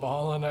 dude was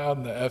balling out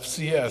in the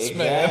FCS,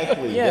 man.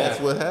 exactly. Yeah. That's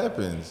what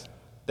happens.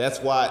 That's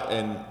why,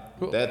 and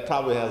that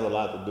probably has a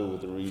lot to do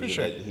with the reason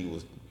sure. that he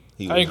was.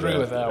 I agree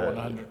with that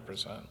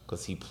 100%.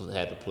 Because he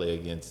had to play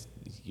against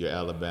your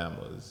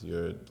Alabamas,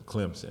 your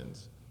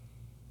Clemsons,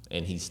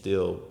 and he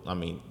still. I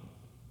mean,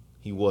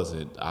 he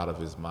wasn't out of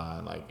his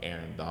mind like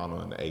Aaron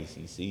Donald in the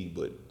ACC,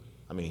 but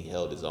I mean, he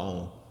held his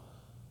own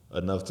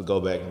enough to go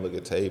back and look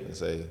at tape and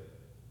say,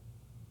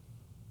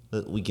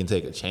 "Look, we can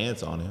take a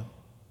chance on him."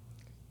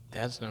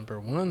 That's number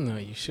one, though.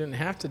 You shouldn't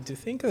have to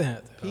think of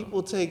that,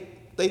 though.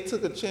 They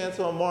took a chance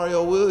on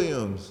Mario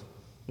Williams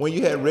when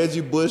you had Reggie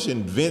Bush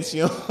and Vince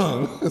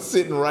Young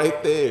sitting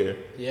right there.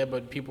 Yeah,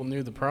 but people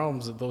knew the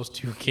problems that those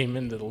two came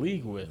into the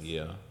league with.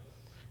 Yeah.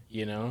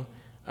 You know?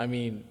 I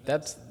mean,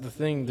 that's the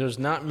thing. There's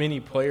not many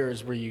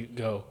players where you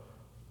go,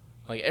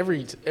 like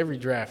every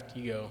draft,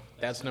 you go,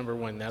 that's number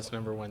one, that's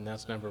number one,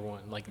 that's number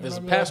one. Like this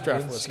Remember past that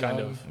draft Vince was kind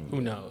Young? of,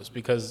 who knows,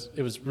 because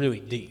it was really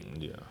deep.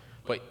 Yeah.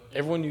 But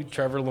everyone knew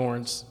Trevor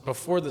Lawrence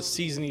before the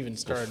season even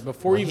started,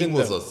 before When even he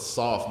was a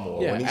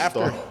sophomore. Yeah, when he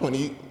after-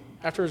 started,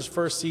 after his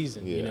first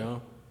season, you Yeah.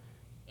 know?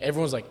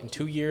 Everyone's like, in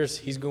 2 years,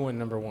 he's going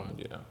number one.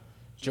 yeah.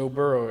 Joe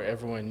Burrow,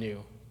 everyone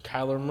knew.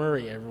 Kyler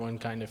Murray, everyone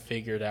kind of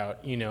figured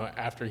out,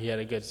 after he had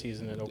a good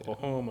season at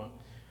Oklahoma.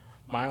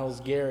 Miles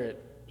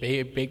Garrett,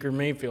 Baker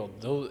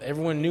Mayfield,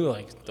 everyone knew,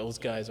 like, those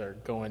guys are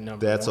going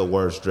number That's a one.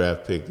 worse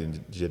draft pick than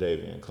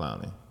Jadeveon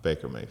Clowney,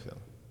 Baker Mayfield.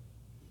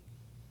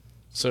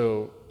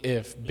 So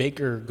if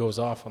Baker goes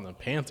off on the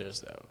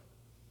Panthers,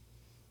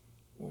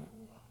 though,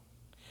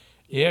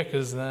 Yeah,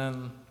 because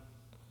then,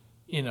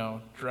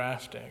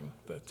 drafting,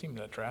 the team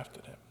that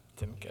drafted him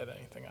didn't get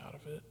anything out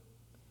of it.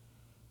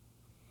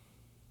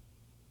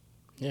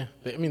 yeah.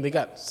 I mean, they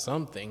got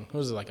something. What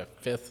was it, like a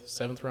 5th,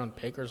 7th round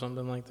pick or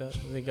something like that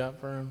they got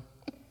for him?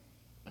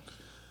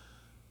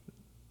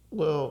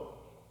 Well,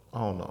 I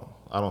don't know.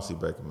 I don't see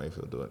Baker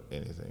Mayfield doing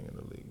anything in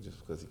the league just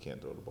because he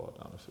can't throw the ball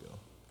down the field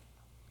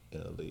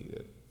in a league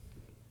that,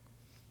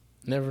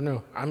 Never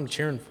know. I'm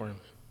cheering for him.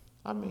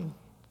 I mean,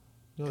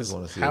 you always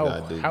want to see how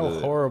a guy do how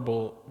good.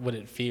 horrible would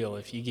it feel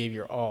if you gave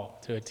your all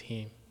to a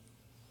team?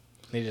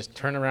 They just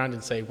turn around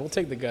and say, "We'll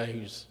take the guy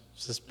who's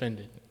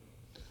suspended.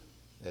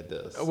 That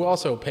does. We'll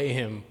also pay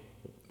him,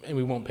 and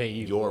we won't pay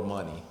you." Your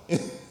money.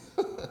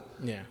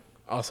 Yeah.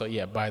 Also,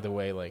 yeah. By the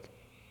way, like,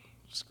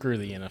 screw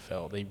the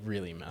NFL. They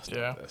really messed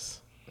Yeah. up this.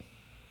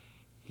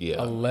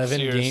 Yeah. 11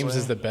 games Seriously.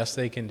 is the best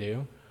they can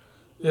do.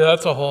 Yeah,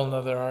 that's a whole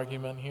nother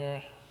argument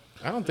here.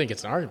 I don't think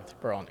it's an argument.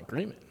 We're all in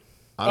agreement.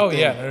 I Oh, think-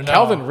 yeah. No,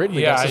 Calvin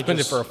Ridley yeah, got I suspended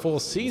just- for a full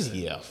season,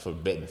 Yeah, for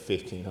betting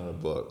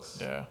 $1,500.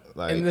 Yeah.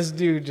 Like, and this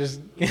dude just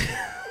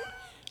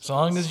As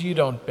long as you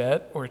don't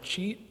bet or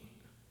cheat,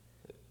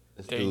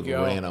 this there you dude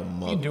go. ran You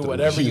amok can do through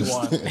whatever you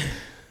Houston. want.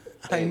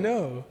 I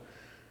know.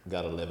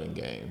 Got 11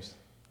 games,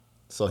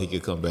 so he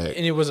could come back.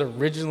 And it was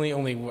originally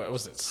only, what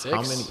was it, 6?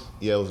 How many?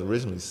 Yeah, it was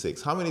originally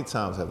 6. How many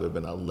times have there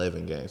been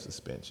 11 game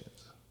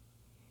suspensions?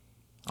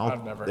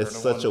 I've never heard it's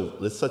of such one.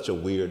 It's such a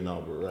weird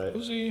number, right?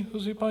 Who's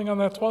he playing on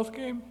that 12th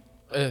game?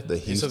 The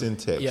Houston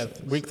Texans. Yeah,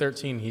 week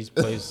 13, he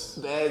plays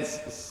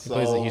That's so.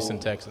 the Houston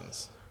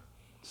Texans.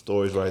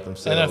 Stories write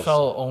themselves.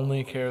 NFL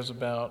only cares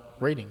about,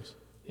 Ratings.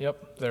 their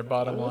I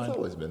bottom mean, it's line.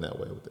 always been that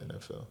way with the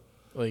NFL.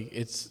 Like,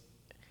 it's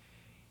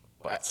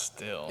But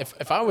still.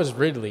 If I was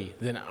Ridley,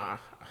 then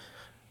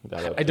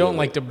Gotta I don't appeal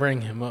like it. to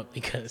bring him up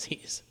because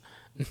he's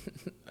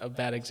a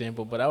bad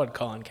example. But I would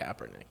call on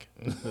Kaepernick.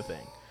 The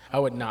thing, I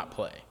would not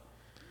play.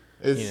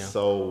 It's you know.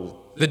 so.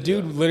 The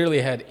dude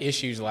literally had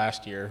issues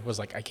last year. Was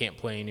like, I can't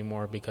play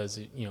anymore because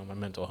my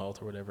mental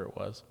health or whatever it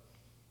was,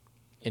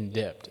 and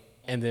dipped.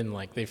 And then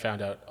like they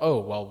found out, oh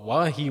well,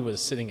 while he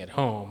was sitting at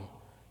home,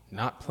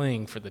 not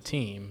playing for the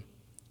team.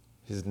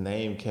 His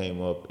name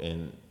came up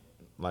in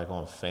like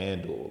on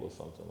FanDuel or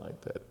something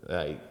like that.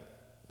 Like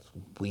it's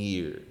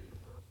weird.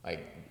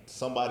 Like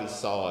somebody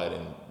saw it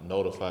and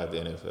notified the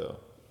NFL.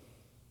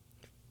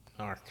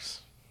 Narcs.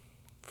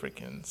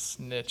 Freaking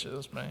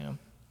snitches, man.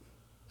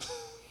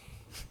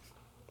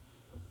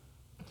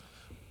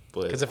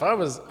 But Because if I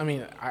was,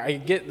 I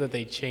get that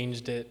they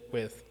changed it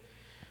with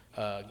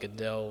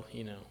Goodell,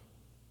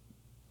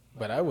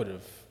 but I would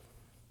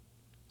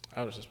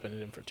have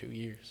suspended him for 2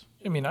 years.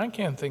 I mean, I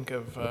can't think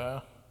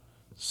of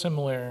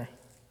similar,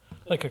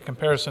 like a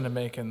comparison to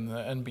make in the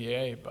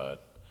NBA,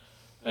 but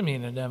I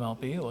mean, in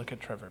MLB, look at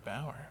Trevor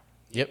Bauer.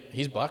 Yep,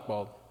 he's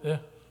blackballed. Yeah.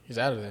 He's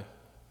out of there.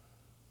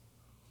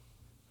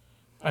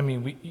 I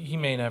mean, he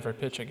may never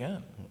pitch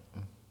again.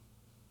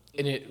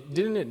 And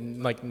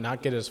didn't like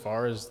not get as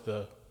far as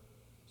the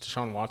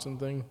Deshaun Watson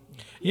thing?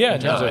 Yeah,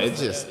 In terms no,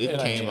 of- it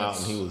came out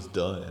and he was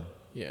done.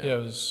 Yeah. Yeah, it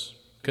was.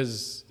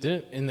 Because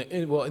in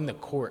the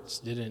courts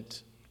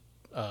didn't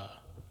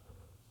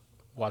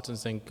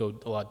Watson's thing go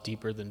a lot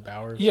deeper than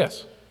Bauer's?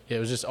 Yes. Yeah, it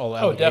was just all Oh,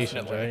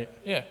 allegations, definitely. right?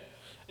 Yeah.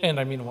 And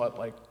I mean, what,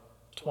 like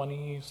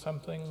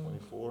 20-something?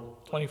 24.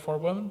 24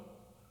 women?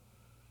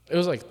 It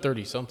was like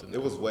 30 something.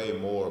 It was way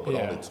more, but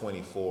Yeah. only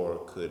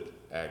 24 could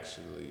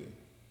actually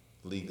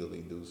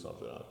legally do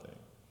something, I think.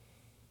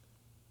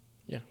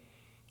 Yeah.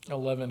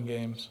 11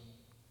 games.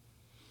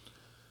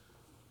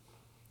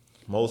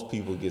 Most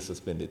people get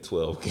suspended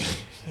 12 games.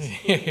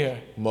 Yeah.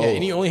 Most Yeah,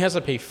 and he only has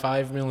to pay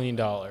 $5 million.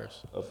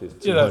 of his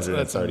Yeah, that's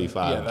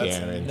 235 that's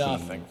guaranteed.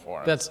 nothing for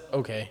him. That's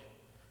okay.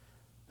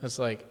 That's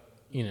like,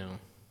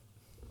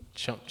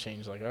 chump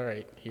change. Like, all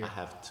right, here. I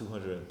have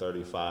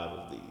 235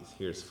 of these.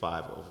 Here's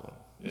 5 of them.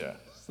 Yeah.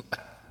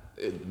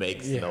 It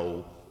makes Yeah.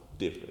 no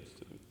difference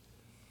to me.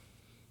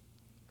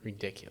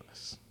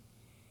 Ridiculous.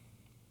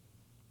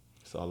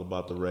 It's all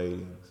about the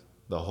ratings.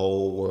 The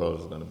whole world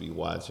is going to be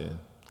watching.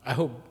 I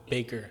hope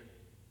Baker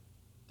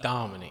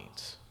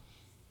dominates.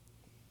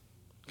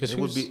 Because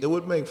It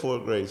would make for a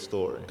great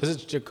story. Because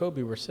it's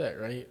Jacoby Brissett,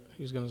 right?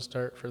 Who's going to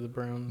start for the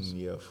Browns?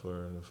 Yeah,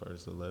 for the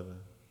first 11.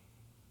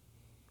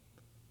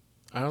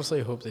 I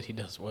honestly hope that he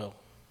does well.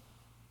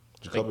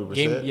 Jacoby Like,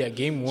 Brissett.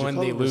 game one,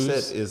 Jacoby they lose.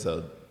 Brissett is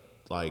a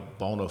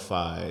bona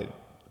fide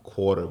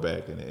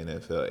quarterback in the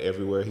NFL.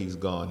 Everywhere he's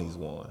gone, he's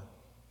won.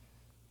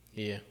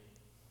 Yeah.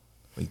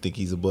 You think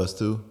he's a bust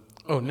too?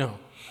 Oh no.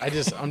 I'm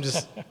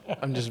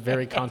just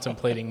very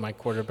contemplating my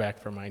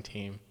quarterback for my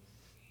team,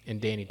 and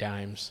Danny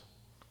Dimes.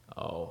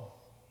 Oh,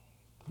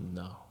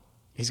 no,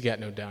 He's got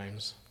no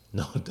dimes.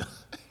 no.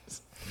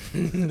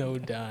 No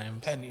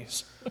dimes.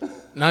 Pennies.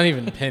 Not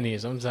even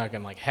pennies. I'm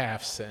talking like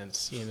half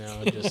cents.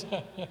 Just.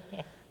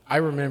 I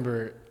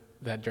remember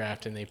that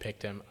draft and they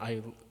picked him.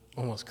 I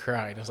almost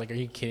cried. I was like, "Are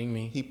you kidding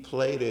me?" He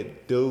played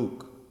at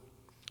Duke.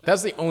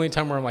 That's the only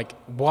time where I'm like,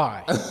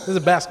 "Why?" This is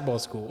a basketball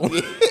school.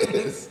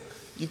 Yes.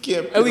 You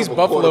can't pick At least up a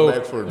Buffalo,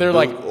 quarterback for they're Duke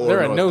like or they're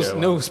a North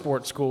Carolina. no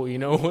sports school.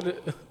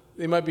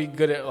 They might be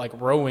good at like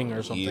rowing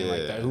or something like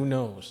Yeah. that. Who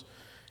knows?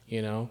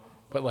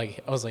 But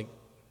like I was like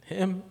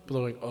him. But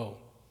they're like, oh,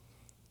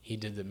 he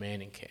did the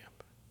Manning camp.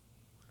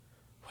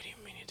 What do you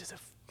mean he did the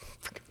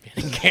freaking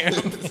Manning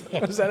camp?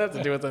 What does that have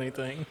to do with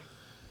anything?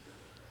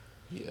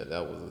 Yeah,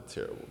 that was a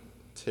terrible,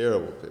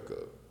 terrible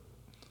pickup.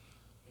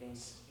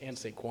 And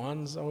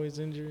Saquon's always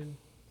injured.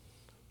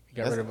 We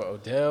got That's- rid of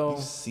Odell.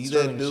 You see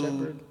Sterling that dude?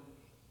 Shepard.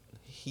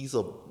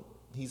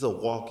 He's a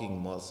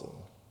walking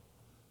muscle.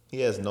 He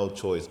has no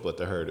choice but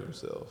to hurt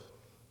himself.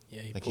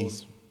 Yeah, he Like pulled.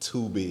 he's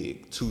too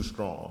big, too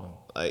strong.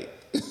 Like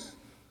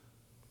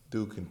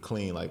dude can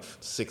clean like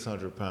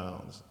 600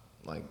 pounds.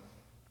 Like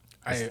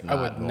I it's would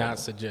normal. not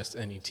suggest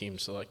any team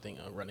selecting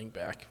a running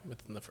back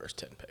within the first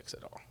 10 picks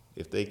at all.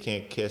 If they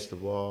can't catch the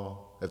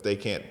ball, if they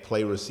can't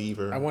play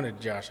receiver, I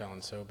wanted Josh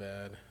Allen so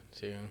bad,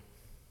 too.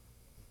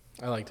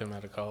 I liked him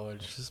out of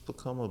college. just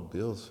become a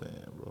Bills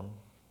fan, bro.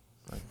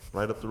 Like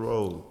right up the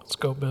road. Let's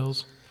go,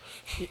 Bills.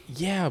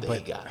 Yeah, They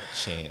but got a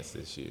chance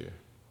this year.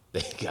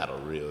 They got a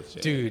real chance.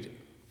 dude,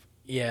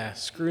 yeah,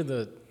 screw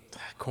the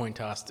coin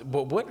toss.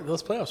 But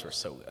those playoffs were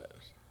so good.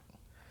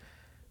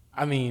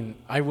 I mean,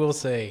 I will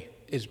say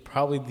it's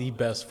probably the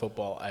best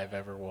football I've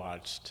ever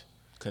watched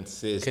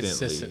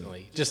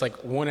consistently. Just like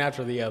one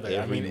after the other.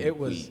 Every it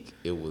was week,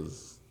 it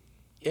was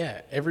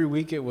yeah, every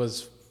week it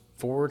was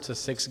 4 to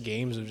 6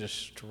 games of just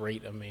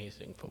straight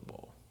amazing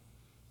football.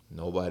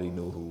 nobody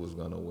knew who was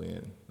gonna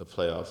win the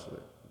playoffs.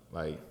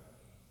 Like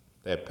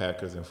that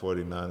Packers and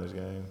 49ers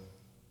game,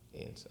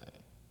 insane.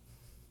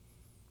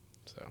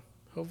 So,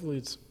 hopefully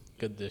it's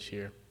good this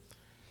year.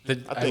 I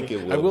think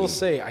it will. I will be.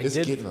 say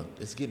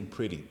it's getting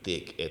pretty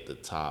thick at the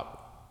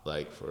top,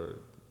 like for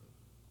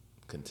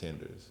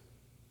contenders.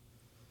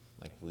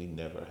 Like, we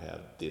never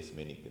have this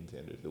many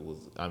contenders. It was,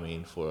 I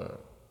mean, for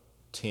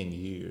 10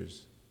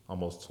 years,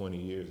 almost 20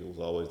 years, it was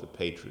always the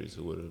Patriots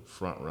who were the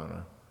front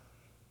runner.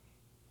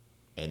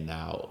 And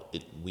now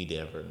we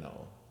never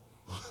know.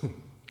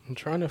 I'm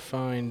trying to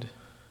find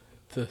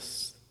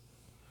this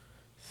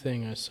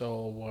thing I saw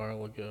a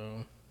while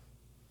ago.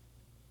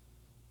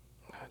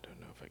 I don't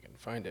know if I can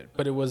find it,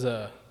 but it was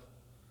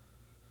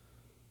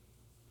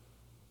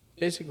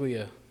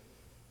basically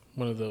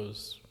one of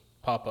those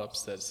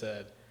pop-ups that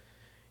said,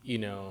 you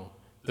know,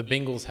 the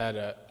Bengals had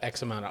a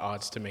X amount of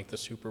odds to make the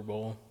Super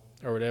Bowl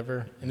or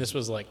whatever, and this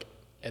was like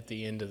at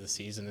the end of the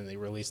season, and they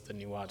released the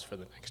new odds for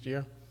the next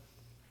year.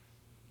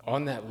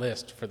 On that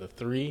list for the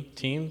 3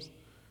 teams,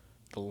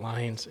 the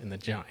Lions and the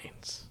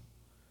Giants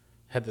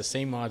had the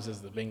same odds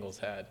as the Bengals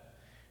had,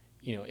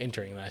 you know,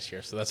 entering last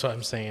year. So that's why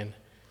I'm saying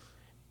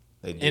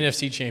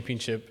NFC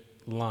Championship,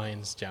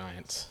 Lions,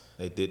 Giants.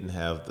 They didn't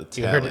have the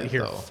You talent, heard it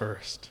here though.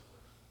 first.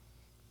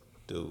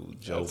 Dude,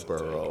 Joe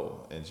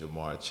Burrow and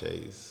Jamar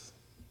Chase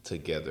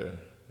together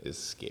is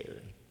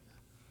scary.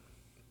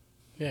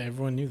 Yeah,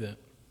 everyone knew that.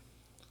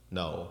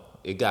 No,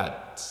 it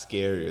got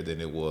scarier than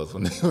it was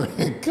when they were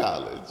in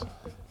college.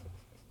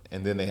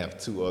 And then they have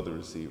 2 other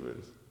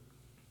receivers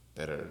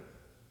that are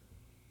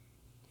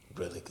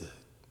really good.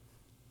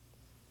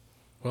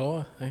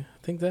 Well, I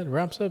think that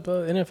wraps up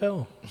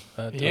NFL.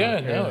 Yeah,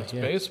 talk. no, it's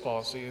Yeah.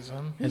 baseball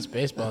season. It's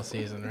baseball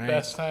season, right?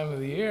 Best time of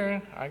the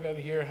year. I got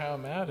to hear how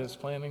Matt is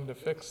planning to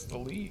fix the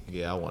league.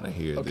 Yeah, I want to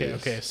hear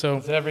this. Okay. So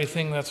With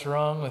everything that's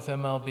wrong with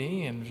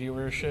MLB and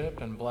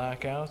viewership and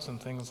blackouts and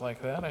things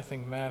like that, I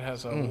think Matt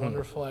has a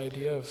wonderful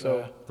idea of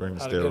Bring the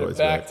how to get it steroids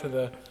back back. to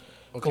the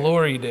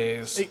glory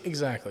days.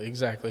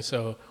 Exactly.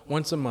 So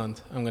once a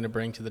month, I'm going to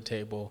bring to the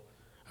table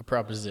a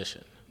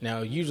proposition.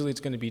 Now, usually it's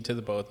going to be to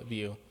the both of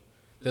you.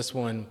 This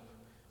one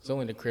is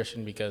only to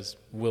Christian because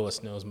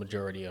Willis knows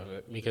majority of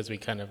it because we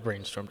kind of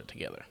brainstormed it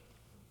together.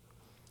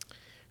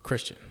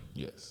 Christian,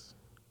 Yes.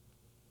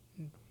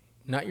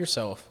 not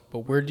yourself, but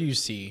where do you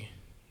see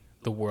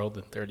the world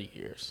in 30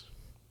 years?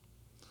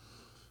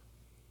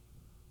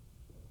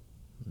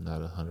 I'm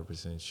not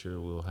 100% sure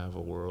we'll have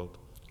a world.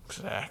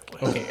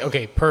 Exactly.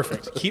 Okay,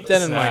 perfect. Keep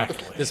that in mind.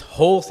 Exactly. This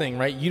whole thing,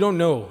 right? You don't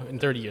know in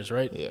 30 years,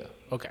 right? Yeah.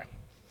 Okay.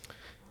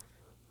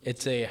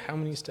 It's a how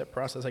many step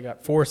process? I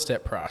got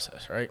 4-step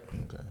process, right?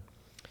 Okay.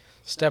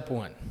 Step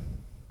 1,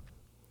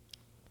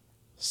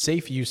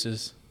 safe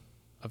uses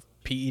of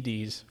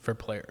PEDs for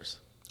players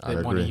I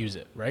that want to agree. use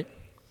it, right?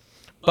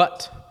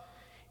 But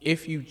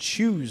if you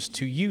choose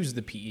to use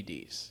the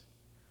PEDs,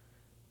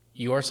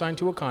 you are signed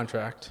to a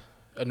contract,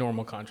 a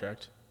normal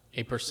contract.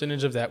 A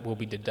percentage of that will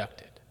be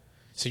deducted.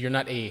 So you're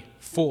not a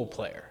full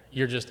player.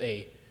 You're just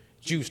a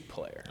juiced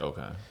player.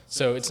 Okay.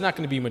 So it's not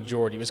going to be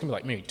majority. It's going to be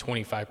like maybe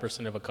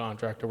 25% of a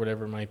contract or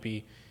whatever it might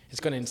be. It's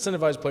going to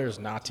incentivize players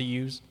not to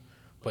use,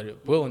 but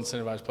it will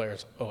incentivize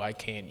players, I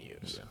can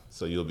use. Yeah.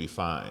 So you'll be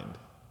fined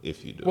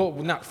if you do. Well,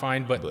 not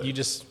fine, but But you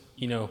just,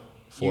 you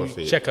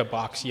forfeit. check a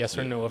box, yes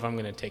or no, if I'm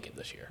going to take it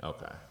this year.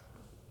 Okay.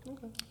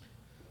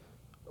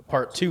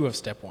 Part 2 of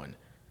step 1,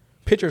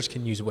 pitchers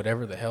can use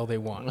whatever the hell they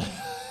want,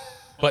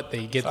 but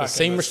they get the Talking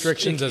same the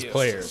restrictions as stickiest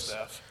players,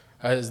 stuff.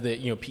 as the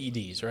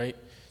PEDs, right?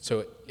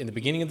 So in the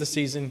beginning of the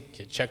season,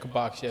 you check a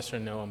box, yes or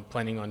no. I'm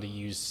planning on to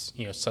use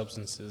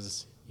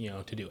substances,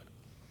 to do it.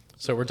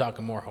 So we're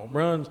talking more home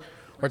runs.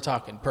 We're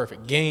talking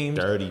perfect games.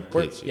 Dirty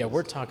pitches.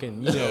 We're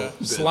talking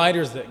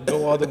sliders that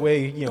go all the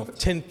way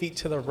 10 feet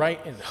to the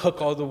right and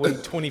hook all the way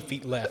 20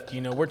 feet left.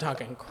 We're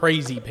talking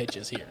crazy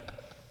pitches here.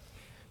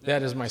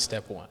 That is my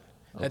step 1.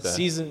 That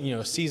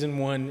Okay. season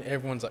 1,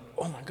 everyone's like,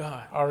 oh my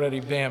god. Already,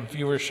 bam,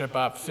 viewership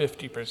up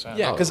 50%.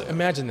 Yeah, because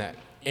imagine that.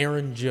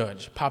 Aaron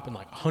Judge popping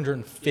like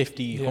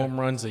 150 home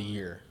runs a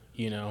year,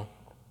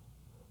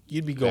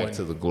 You'd be going Back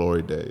to the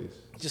glory days.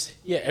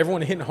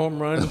 everyone hitting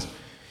home runs.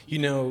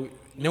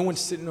 No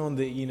one's sitting on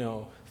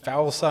the,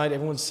 foul side.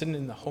 Everyone's sitting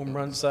in the home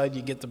run side.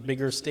 You get the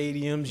bigger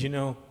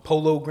stadiums,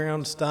 polo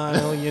ground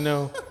style,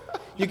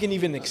 You can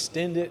even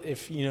extend it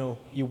if, you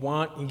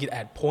want. You can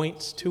add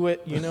points to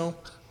it,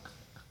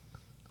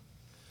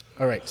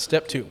 All right,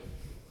 step 2.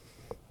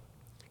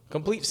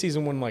 Complete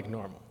season 1 like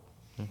normal.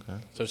 Okay.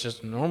 So it's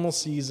just a normal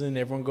season.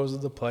 Everyone goes to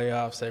the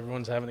playoffs.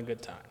 Everyone's having a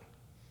good time.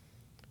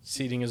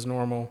 Seating is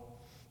normal.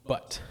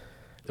 But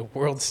the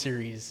World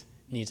Series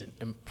needs an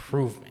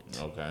improvement.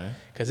 Okay.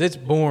 Because it's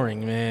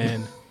boring,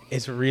 man.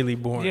 It's really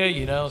boring.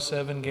 Yeah,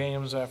 7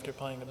 games after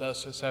playing the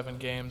best of 7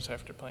 games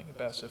after playing the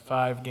best of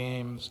 5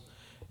 games.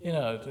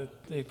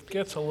 It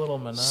gets a little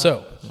monotonous.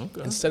 So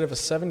instead of a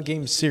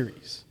 7-game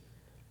series,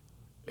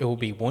 it will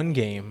be 1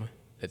 game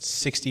that's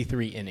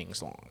 63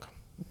 innings long.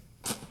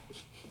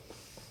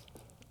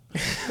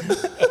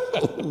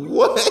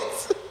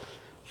 What?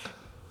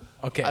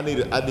 Okay. I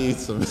need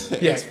some Yeah, you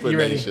ready?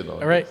 explanation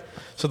on All right.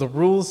 So the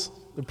rules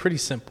are pretty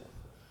simple.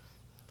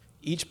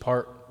 Each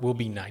part will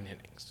be 9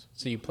 innings.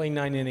 So you play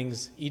 9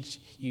 innings.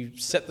 You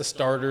set the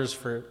starters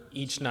for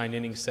each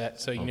 9-inning set.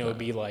 So it'd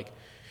be like,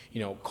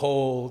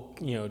 Cole,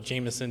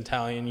 Jameson,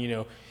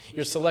 Talion.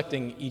 You're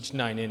selecting each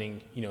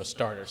 9-inning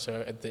starter.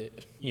 So at the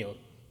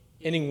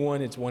Inning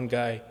 1, it's one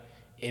guy.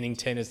 Inning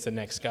 10, it's the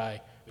next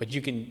guy. But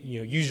you can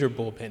use your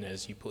bullpen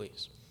as you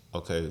please.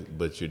 Okay,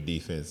 but your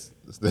defense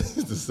stays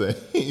the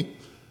same.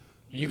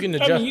 You can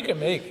adjust. I mean, you can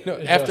make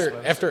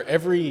after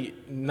every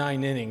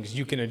 9 innings,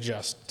 you can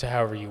adjust to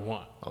however you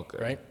want. Okay.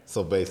 Right?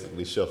 So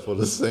basically shuffle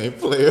the same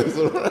players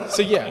around.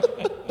 So, yeah.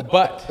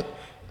 But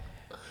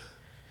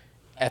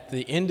at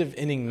the end of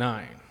inning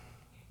 9,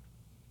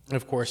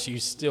 of course, you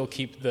still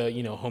keep the,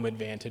 home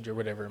advantage or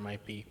whatever it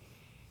might be.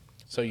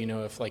 So,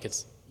 if like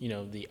it's,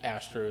 the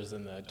Astros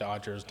and the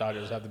Dodgers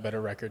have the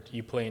better record,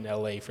 you play in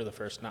LA for the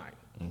first 9.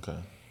 Okay.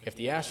 If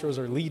the Astros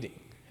are leading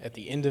at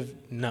the end of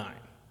 9,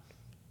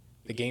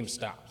 the game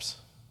stops.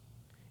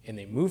 And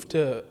they move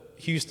to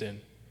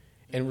Houston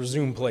and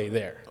resume play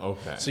there.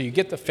 Okay. So you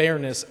get the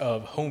fairness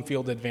of home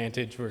field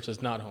advantage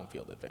versus not home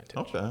field advantage.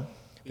 Okay.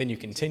 Then you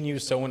continue,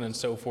 so on and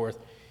so forth.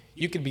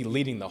 You could be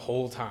leading the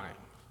whole time.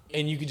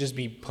 And you could just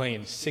be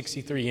playing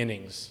 63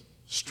 innings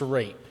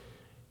straight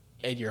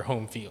at your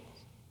home field,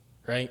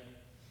 right?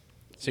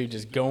 So you're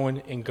just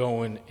going and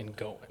going and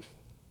going.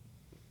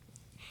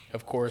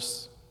 Of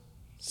course,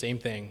 same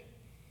thing.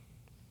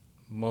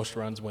 Most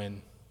runs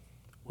win.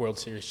 World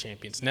Series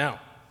champions. Now,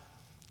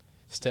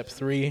 step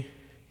 3,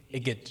 it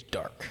gets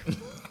dark.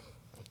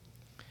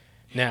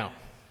 Now,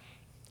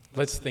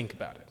 let's think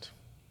about it.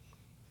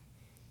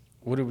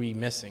 What are we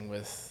missing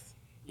with,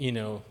 the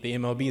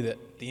MLB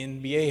that the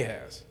NBA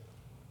has?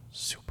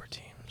 Super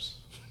teams.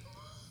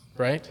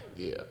 Right?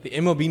 Yeah. The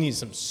MLB needs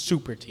some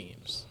super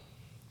teams.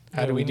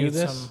 How do we do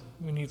this?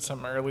 We need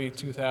some early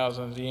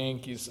 2000s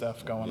Yankees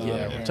stuff going on.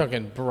 Yeah, here. we're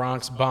talking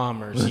Bronx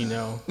Bombers,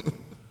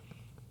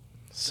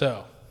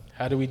 So,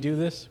 how do we do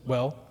this?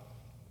 Well,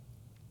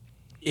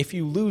 if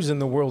you lose in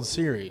the World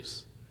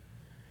Series,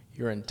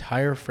 your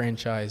entire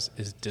franchise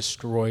is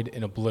destroyed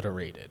and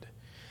obliterated.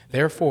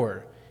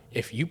 Therefore,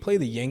 if you play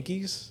the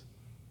Yankees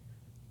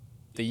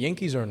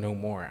are no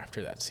more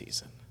after that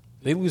season.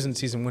 They lose in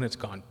season 1, it's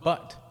gone.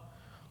 But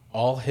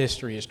all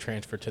history is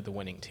transferred to the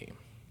winning team.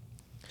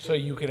 So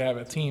you could have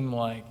a team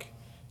like,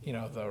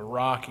 the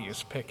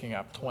Rockies picking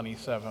up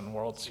 27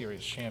 World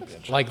Series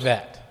championships. Like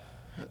that.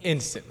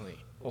 Instantly.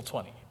 Well,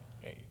 28.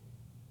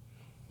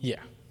 Yeah.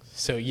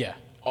 So, yeah.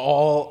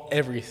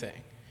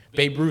 Everything.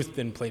 Babe Ruth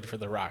then played for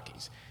the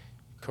Rockies.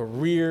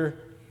 Career,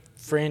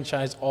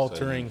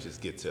 franchise-altering. So you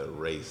just get to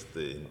erase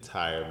the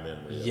entire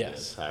memory of the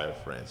entire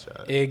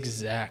franchise.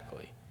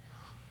 Exactly.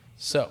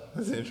 So,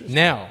 That's interesting.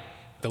 now,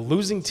 the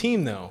losing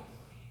team, though,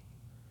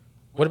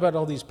 what about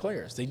all these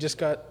players? They just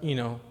got,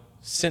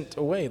 sent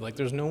away. Like,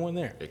 there's no one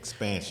there.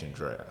 Expansion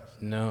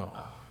draft. No.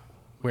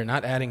 We're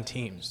not adding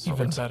teams.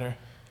 Even better.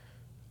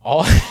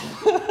 All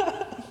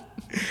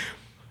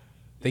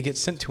they get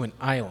sent to an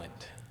island.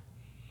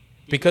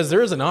 Because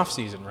there is an off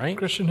season, right?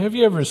 Christian, have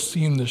you ever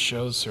seen the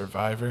show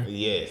Survivor?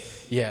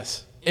 Yes.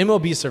 Yes.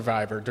 MLB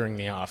Survivor during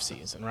the off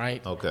season,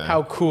 right? Okay.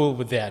 How cool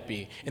would that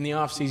be? In the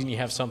off season, you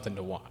have something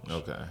to watch.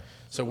 Okay.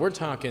 So we're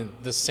talking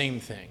the same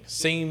thing,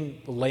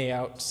 same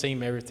layout,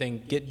 same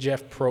everything. Get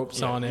Jeff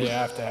Probst on it. You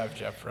have to have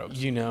Jeff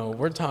Probst.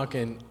 We're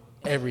talking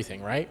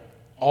everything, right?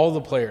 All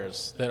the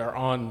players that are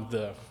on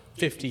the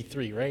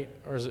 53, right?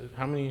 Or is it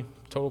how many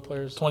total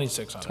players?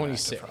 26 on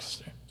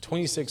 26.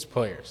 26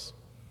 players.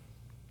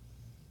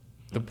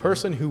 The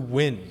person who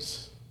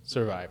wins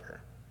Survivor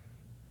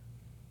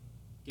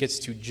gets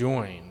to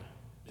join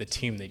the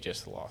team they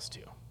just lost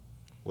to.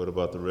 What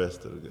about the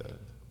rest of the guys?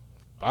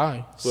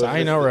 Bye. Well,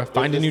 Sayonara.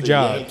 Find a new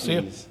job.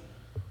 Yankees,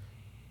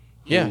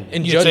 Yeah,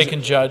 and You judge. take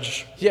and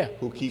judge. Yeah,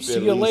 who keep See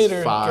at you least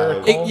later,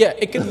 5. Garrett.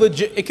 it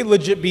could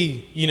legit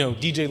be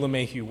DJ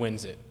LeMahieu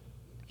wins it.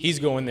 He's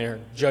going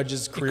there.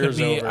 Judge's It career's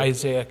could be over.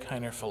 Isaiah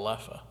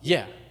Kiner-Falefa.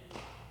 Yeah,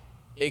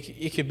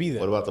 it could be What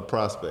that. about the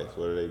prospects?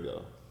 Where do they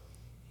go?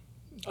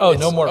 Oh,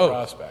 It's- no more oh.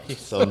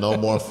 prospects. So no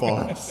more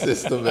farm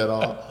system at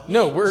all.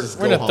 No, we're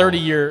Just in go a home.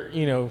 30-year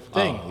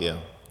thing. Oh, yeah.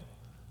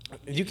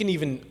 You can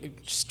even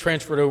just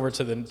transfer it over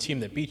to the team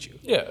that beat you.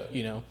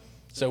 Yeah.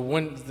 So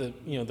when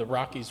the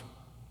Rockies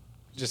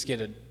just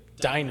get a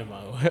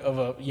dynamo of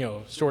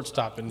a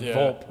shortstop and Yeah.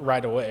 Volpe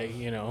right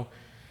away.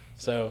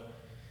 So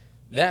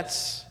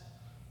that's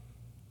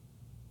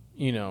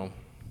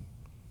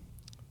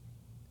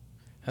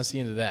that's the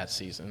end of that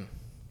season.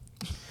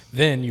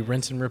 Then you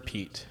rinse and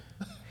repeat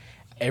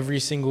every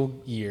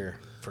single year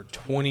for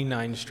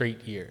 29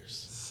 straight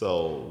years.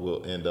 So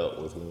we'll end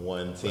up with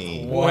one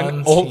team. One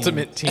One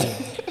ultimate team.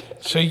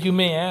 So you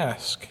may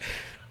ask,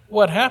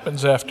 what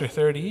happens after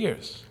 30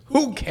 years?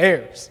 Who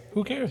cares?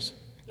 Who cares?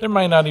 There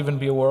might not even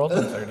be a world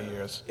in 30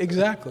 years.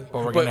 Exactly. But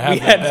we're But going to have we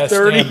the had best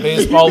 30 damn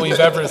baseball we've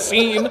ever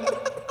seen.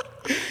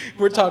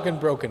 We're talking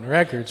broken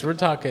records. We're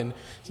talking,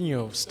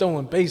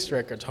 stolen base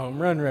records,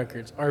 home run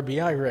records,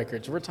 RBI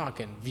records. We're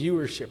talking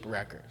viewership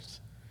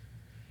records.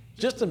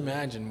 Just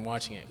imagine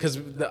watching it. Because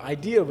the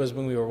idea was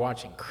when we were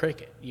watching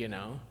cricket,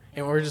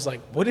 and we're just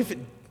like, what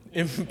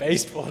if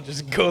baseball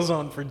just goes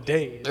on for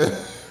days?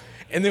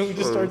 And then we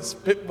just start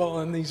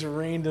spitballing these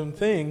random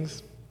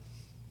things.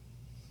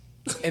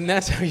 And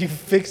that's how you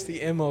fix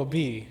the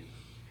MLB.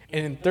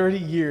 And in 30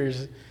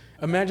 years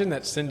Imagine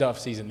that send-off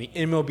season, the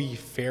MLB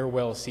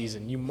farewell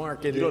season. You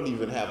market You it. don't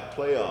even have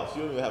playoffs.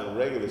 You don't even have a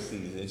regular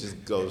season. It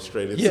just goes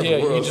straight into Yeah,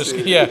 the World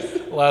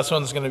Series. Last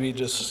one's going to be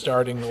just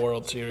starting the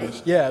World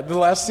Series. Yeah, the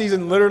last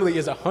season literally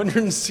is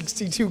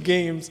 162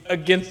 games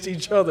against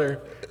each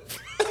other.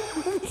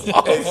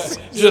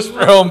 Just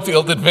for home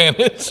field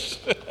advantage.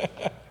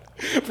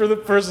 For the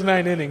first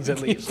 9 innings,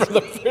 at least. For the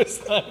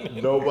first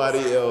time.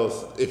 Nobody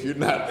else, if you're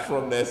not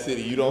from that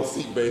city, you don't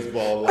see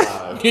baseball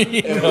live.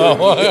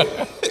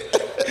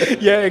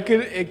 Yeah, it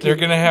could. They're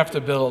going to have to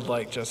build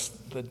like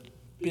just the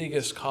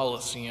biggest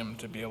coliseum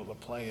to be able to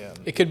play in.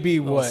 It could be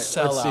They'll what?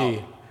 Sell Let's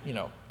out, see.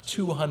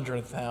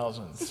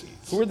 200,000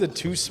 seats. Who are the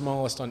 2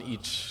 smallest on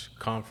each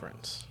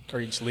conference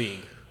or each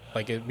league?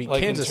 Like it'd be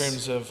Like Kansas. in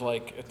terms of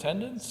like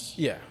attendance?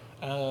 Yeah.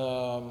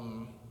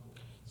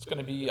 It's going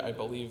to be, I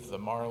believe, the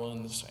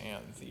Marlins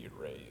and the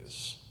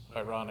Rays.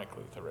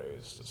 Ironically, the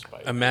Rays,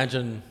 despite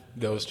Imagine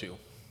those 2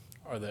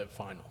 are the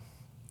final.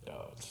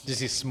 it's Just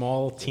these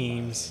small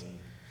teams.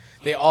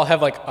 They all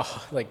have like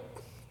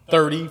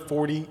 30,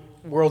 40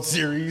 World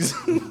Series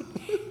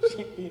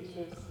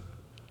championships.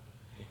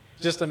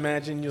 Just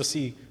imagine you'll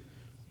see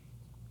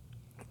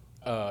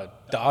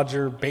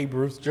Dodger Babe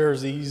Ruth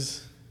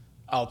jerseys,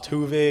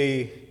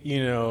 Altuve,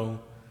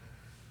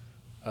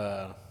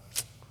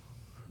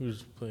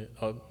 who's playing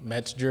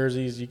Mets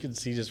jerseys. You can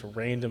see just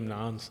random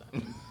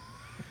nonsense.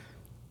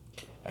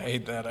 I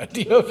hate that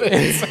idea of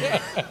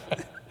it.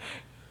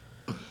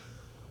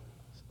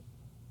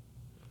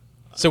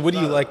 So what do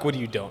you like? What do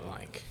you don't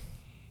like?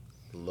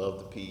 Love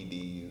the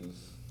PDUs.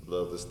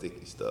 Love the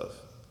sticky stuff.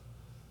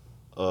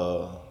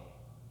 The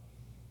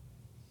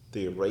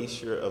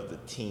erasure of the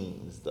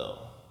teams, though.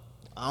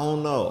 I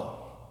don't know.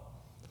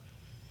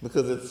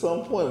 Because at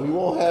some point, we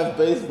won't have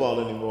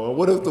baseball anymore.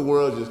 What if the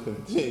world just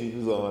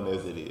continues on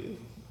as it is?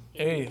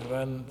 Hey,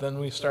 then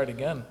we start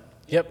again.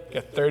 Yep.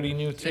 Get 30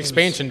 new teams.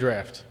 Expansion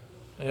draft.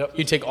 Yep.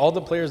 You take all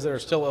the players that are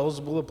still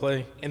eligible to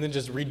play and then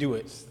just redo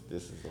it.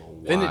 This is a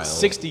wild. Then it's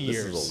 60 This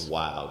years. is a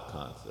wild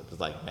concept. It's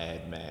like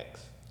Mad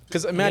Max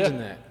Because imagine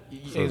Yeah.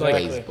 that. for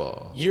Exactly.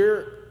 baseball.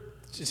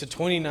 It's a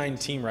 29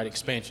 team, right,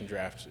 expansion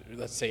draft,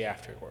 let's say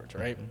afterwards,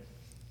 right?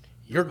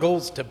 Your goal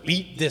is to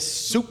beat this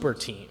super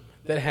team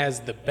that has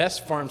the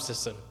best farm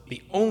system,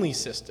 the only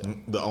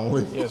system. The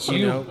only. Yes,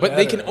 But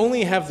they can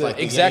only have the like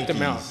the exact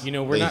Yankees.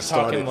 amount. We're They not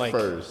talking started like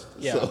first,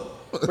 yeah. so.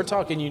 We're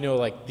talking,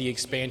 like the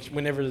expansion.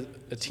 Whenever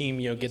a team,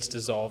 gets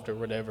dissolved or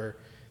whatever,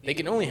 they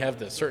can only have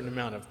the certain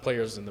amount of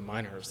players in the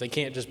minors. They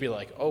can't just be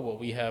like, oh well,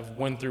 we have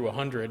 1 through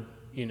 100,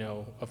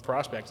 of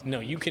prospects. No,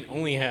 you can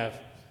only have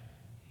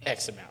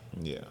X amount.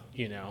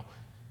 Yeah.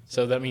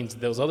 So that means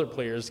those other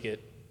players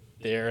get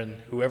there,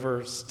 and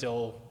whoever's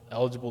still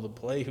eligible to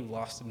play who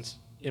lost in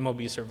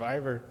MLB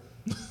Survivor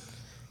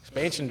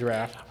expansion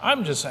draft.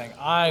 I'm just saying,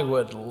 I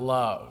would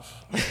love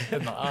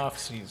in the off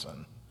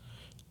season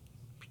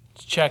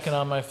checking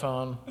on my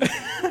phone,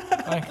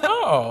 like,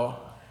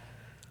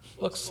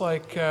 looks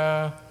like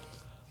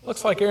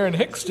Aaron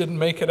Hicks didn't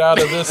make it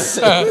out of this.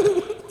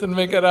 Didn't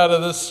make it out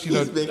of this,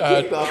 He's been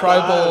kicked off the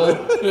tribal,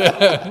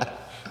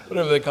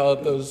 whatever they call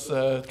it, those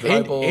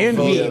tribal and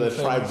voting Yeah, the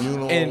things.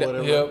 tribunal And or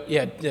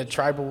whatever. the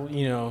tribal,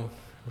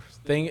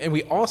 thing. And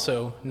we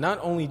also, not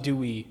only do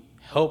we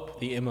help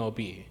the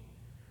MLB,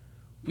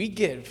 we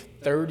give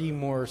 30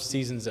 more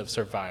seasons of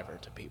Survivor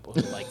to people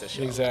who like the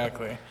show.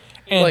 Exactly.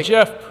 And Like-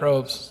 Jeff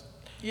Probst,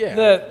 Yeah.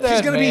 that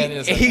He's gonna man be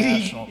is a 80.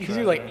 national He's gonna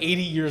be like treasure.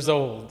 80 years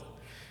old.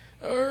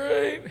 All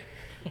right.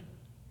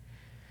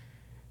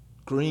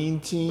 Green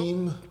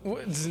team.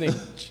 What's his name?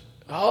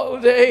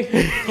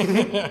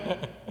 Holiday.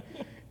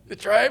 The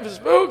tribe is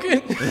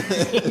smoking.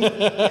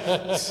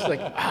 It's like,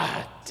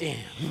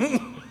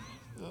 damn.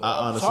 I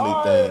honestly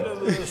Tired think. of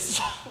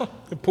this.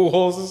 The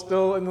Pujols is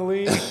still in the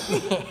league.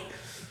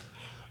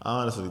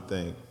 I honestly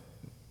think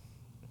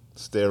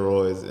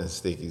steroids and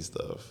sticky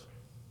stuff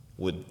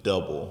would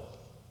double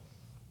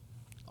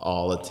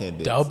all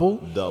attendance.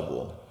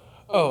 Double.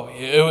 Oh,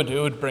 yeah, it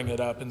would bring it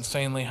up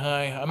insanely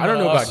high. I don't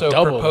know about also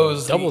double.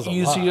 propose Double's the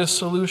a lot. easiest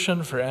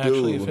solution for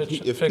actually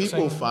Dude, if fixing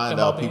people find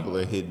out MLB. people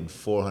are hitting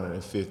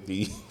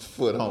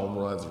 450-foot home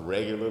runs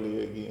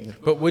regularly again,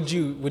 But would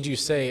you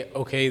say,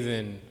 okay,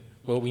 then,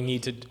 well, we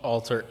need to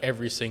alter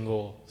every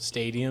single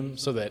stadium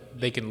so that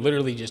they can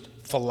literally just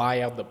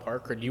fly out the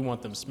park, or do you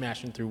want them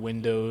smashing through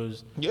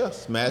windows, yeah,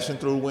 smashing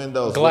through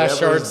windows, glass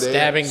whatever's shards, there,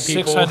 stabbing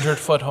people?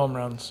 600-foot home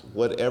runs,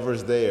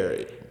 whatever's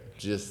there,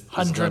 just is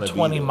gonna be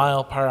 120 there.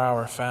 mile per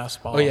hour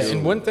fastballs. Oh yeah,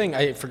 and one thing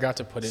I forgot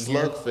to put in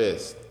here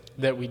Slugfest.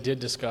 that we did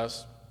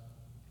discuss,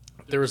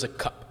 there was a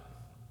cup.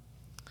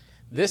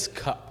 This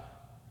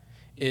cup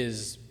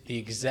is the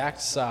exact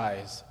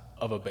size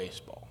of a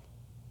baseball.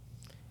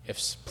 If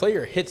a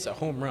player hits a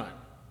home run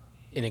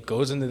and it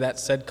goes into that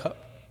said cup,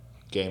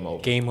 Game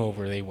over. game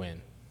over, they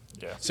win.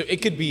 Yeah. So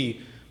it could be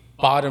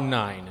bottom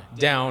 9,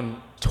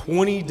 down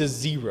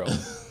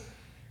 20-0.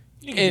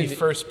 You can be And-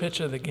 first pitch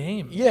of the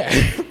game. Yeah,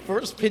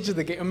 first pitch of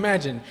the game.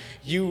 Imagine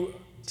you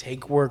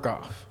take work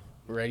off,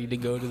 ready to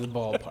go to the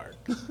ballpark.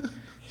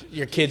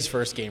 Your kid's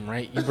first game,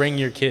 right? You bring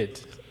your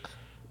kid.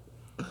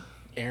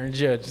 Aaron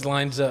Judge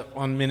lines up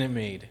on Minute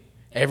Maid.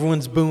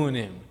 Everyone's booing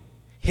him.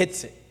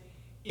 Hits it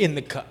in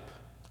the cup.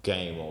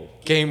 Game over.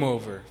 Game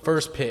over.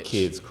 First pitch.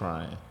 Kids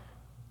crying.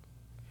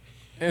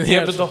 And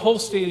Yeah, but the whole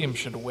stadium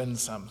should win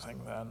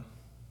something then.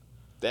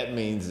 That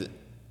means that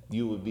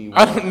you would be.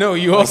 I don't know.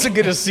 You also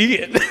get to see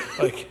it.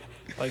 Like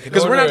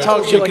Because we're not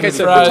talking, like I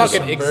said, we're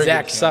talking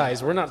exact size.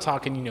 size. We're not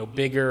talking,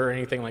 bigger or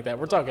anything like that.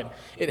 We're talking,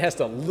 it has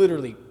to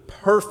literally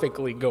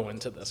perfectly go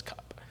into this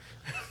cup.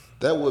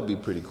 That would be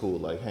pretty cool,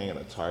 like hanging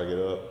a target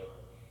up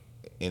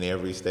in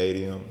every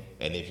stadium,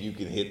 and if you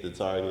can hit the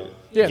target,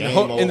 Yeah, game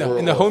and the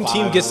over home or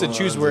team 5 gets to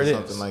choose runs where or it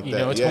something is. like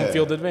It's that. home Yeah.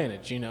 field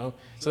advantage,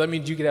 So that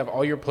means you could have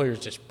all your players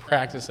just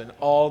practicing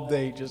all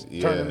day, just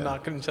trying to Yeah.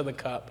 knock it into the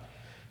cup,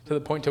 to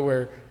the point to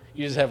where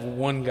you just have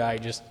one guy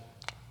just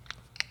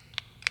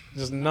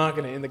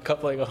knocking it in the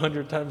cup like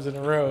 100 times in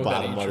a row.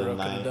 Bottom of the Ichiro could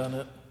ninth. have done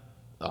it.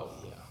 Oh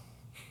yeah,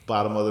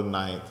 bottom of the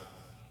ninth.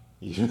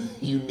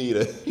 You need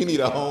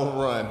a home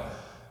run.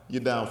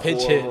 You're down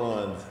Pitch 4 hit.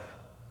 runs.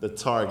 The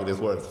target is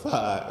worth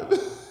 5.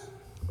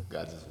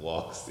 Guy just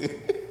walks in.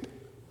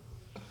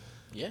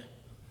 Yeah.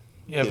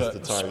 You have Hits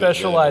the a target,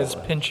 specialized game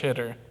over. pinch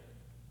hitter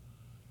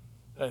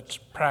that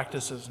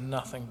practices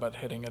nothing but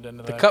hitting it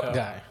into The that cup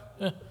guy.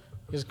 You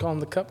just call him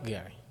the cup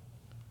guy.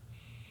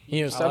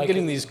 Stop like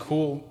getting it. these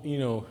cool,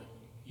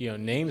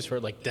 names for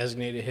like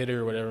designated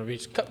hitter or whatever. But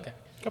just cup guy.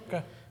 Cup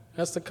guy.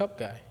 That's the cup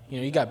guy.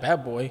 You got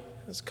bad boy.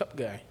 That's cup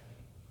guy.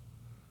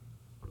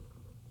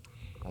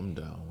 I'm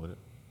down with it.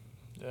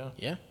 Yeah.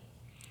 Yeah.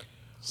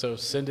 So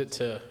send it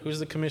to who's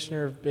the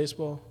commissioner of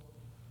baseball?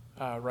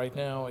 Right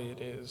now it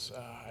is,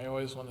 I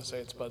always want to say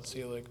it's Bud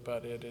Selig,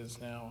 but it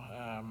is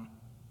now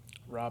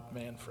Rob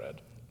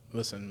Manfred.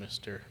 Listen,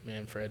 Mr.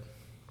 Manfred.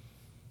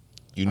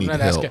 You I'm need not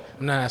help.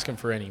 I'm not asking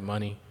for any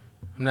money.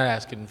 I'm not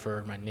asking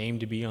for my name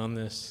to be on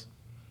this.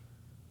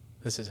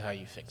 This is how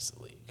you fix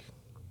the league.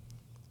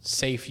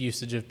 Safe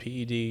usage of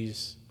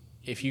PEDs.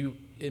 If you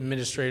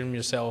administrate them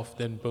yourself,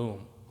 then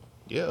boom.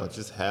 Yeah,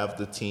 just have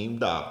the team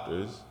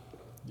doctors.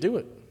 Do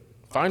it.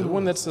 Find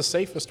one that's the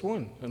safest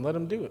one and let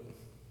them do it.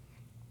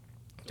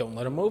 Don't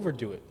let them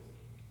overdo it.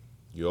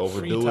 You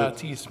Free overdo it.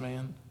 Tatis,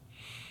 man.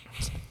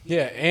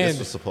 Yeah, This was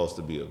and supposed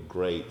to be a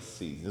great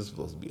season. This was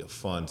supposed to be a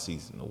fun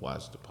season to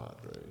watch the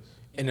Padres.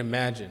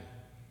 imagine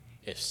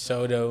if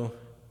Soto,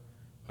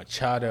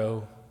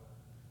 Machado,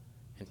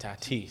 and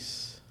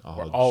Tatis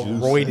were all juicing.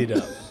 roided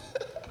up.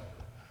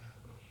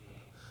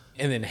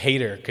 And then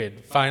Hader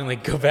could finally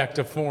go back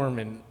to form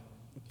and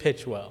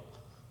pitch well.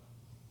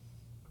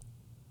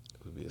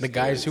 It would be a The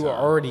guys scary who are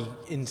time. already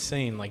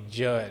insane, like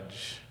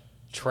Judge,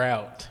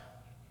 Trout,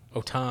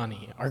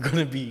 Otani, are going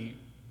to be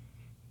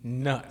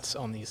nuts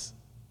on these.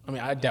 I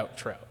mean, I doubt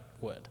Trout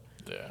would.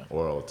 Yeah.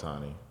 Or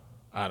Otani.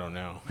 I don't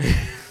know.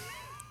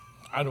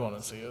 I'd want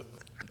to see it.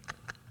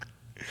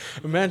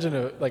 Imagine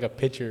a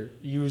pitcher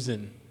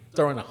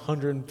throwing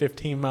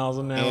 115 miles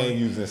an hour. And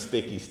using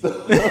sticky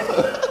stuff.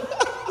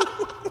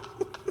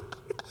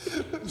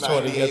 So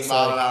what, he 98 gets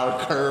mile an hour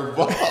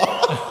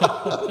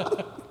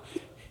curveball.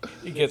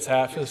 He gets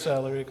half his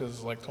salary because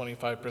it's like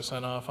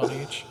 25% off on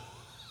each.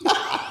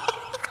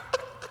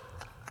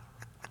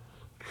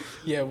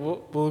 Yeah,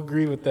 we'll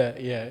agree with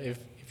that. Yeah, if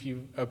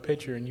you a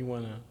pitcher and you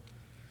wanna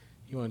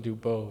do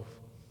both.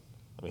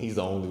 I mean, he's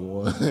the only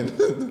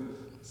one.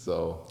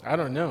 So, I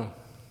don't know.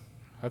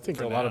 I think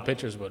For a lot now. of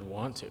pitchers would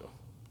want to.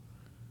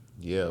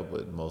 yeah,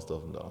 but most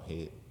of them don't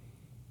hit.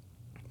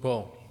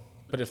 Well,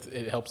 but if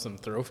it helps them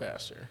throw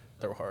faster,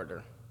 throw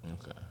harder.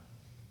 Okay.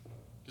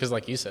 Because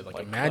like you said, Like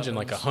imagine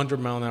like Clemens. 100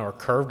 mile an hour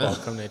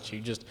curveball coming at you,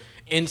 just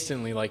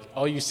instantly. Like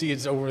all you see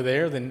is over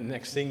there. Then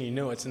next thing you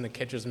know, it's in the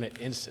catcher's mitt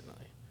instantly.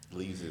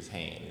 Leaves his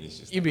hand, and it's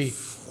just You'd be,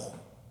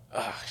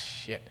 oh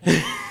shit.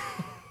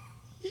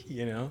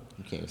 You know,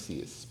 you can't see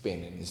it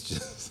spinning. It's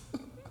just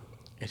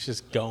it's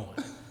just going.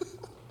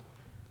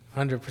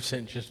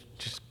 100%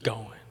 just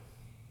going.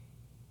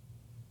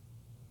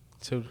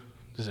 So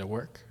does it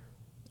work?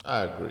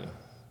 I agree.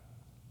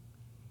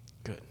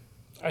 Good.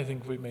 I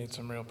think we made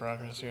some real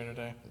progress here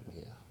today.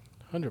 Yeah.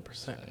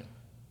 100%.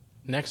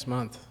 Next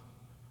month,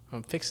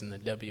 I'm fixing the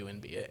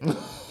WNBA.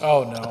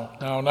 Oh, no.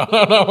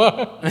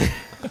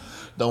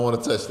 Don't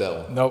want to touch that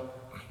one.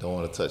 Nope. Don't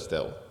want to touch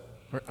that one.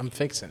 I'm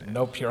fixing it.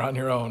 Nope, you're on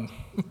your own.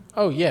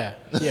 Oh yeah,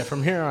 yeah.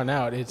 From here on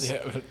out, it's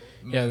Yeah.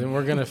 yeah. Then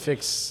we're gonna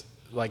fix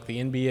like the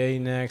NBA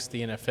next,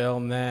 the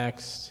NFL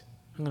next.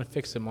 I'm gonna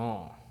fix them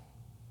all.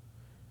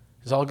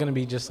 It's all gonna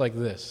be just like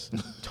this,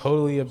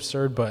 totally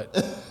absurd. But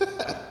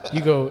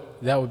you go,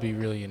 that would be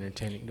really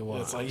entertaining to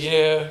watch. It's like,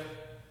 yeah,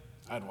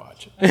 I'd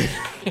watch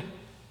it.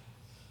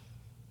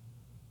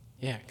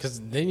 Yeah, because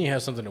then you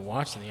have something to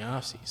watch in the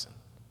off season.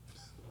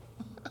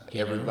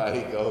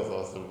 Everybody goes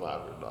on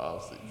Survivor in the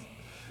offseason.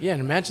 Yeah,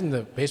 and imagine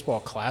the baseball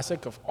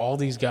classic of all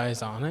these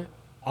guys on it,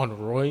 on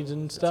roids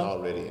and It's stuff.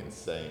 already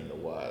insane to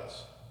watch.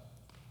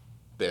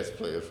 Best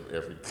players from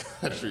every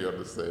country on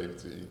the same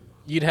team.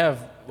 You'd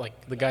have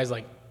like the guys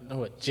like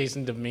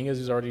Jason Dominguez,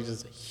 who's already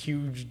just a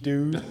huge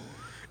dude.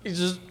 He's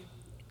just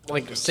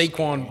like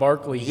Saquon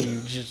Barkley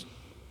huge. Just,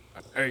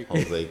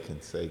 Jose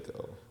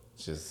Canseco.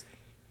 Just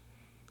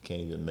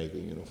Can't even make a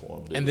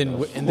uniform. big And then,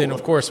 enough and then, for of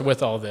him. course,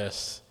 with all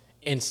this,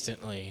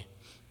 instantly,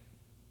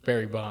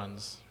 Barry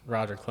Bonds,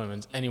 Roger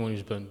Clemens, anyone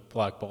who's been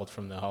blackballed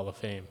from the Hall of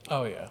Fame,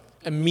 Oh yeah.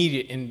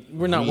 immediate, and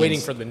we're not waiting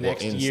for the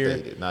next year.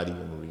 Instated, not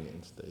even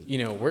reinstated.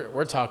 You know,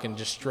 we're talking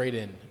just straight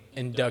in,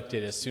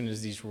 inducted as soon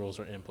as these rules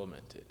are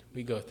implemented.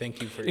 We go,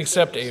 thank you for your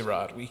Except service."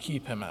 A-Rod, we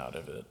keep him out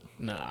of it.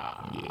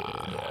 Nah,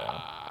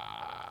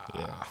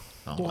 Yeah,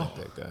 I don't like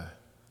that guy.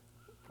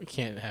 we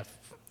can't have.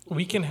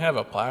 We can have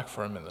a plaque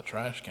for him in the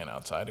trash can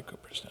outside of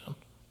Cooperstown.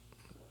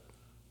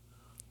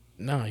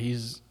 No,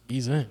 he's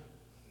in.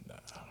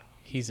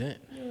 He's in.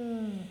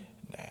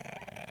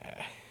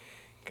 I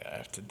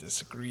have to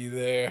disagree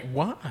there.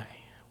 Why?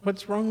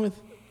 What's wrong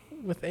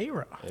with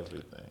A-Rod?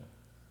 Everything.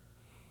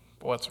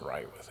 What's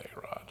right with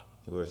A-Rod?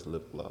 He wears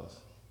lip gloss.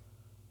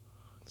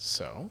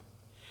 So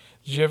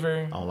Did you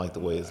ever? I don't like the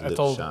way his lips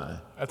shine.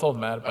 I told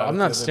Matt about it. I'm the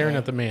not other staring day.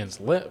 at the man's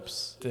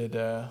lips. Did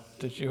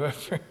you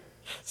ever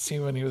see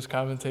when he was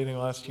commentating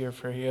last year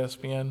for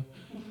ESPN?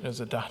 It was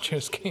a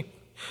Dodgers game.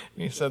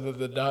 And he said that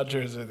the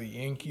Dodgers are the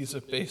Yankees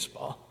of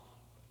baseball.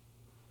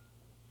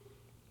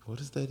 What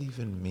does that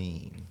even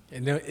mean?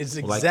 And no, it's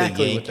Like the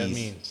exactly what that Yankees.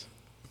 means.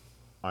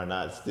 Are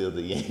not still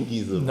the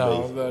Yankees of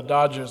No, baseball? the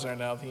Dodgers are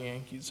now the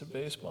Yankees of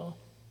baseball.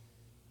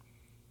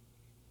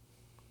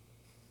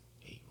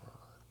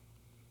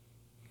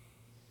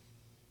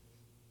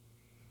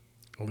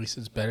 At least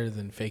it's better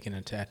than faking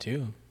a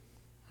tattoo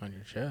on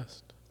your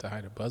chest to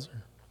hide a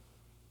buzzer.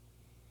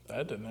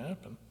 That didn't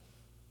happen.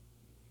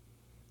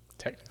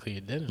 Technically,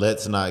 it didn't.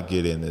 Let's not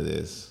get into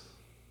this.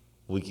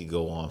 We could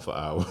go on for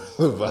hours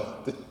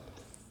about this.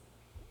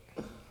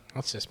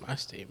 That's just my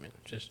statement.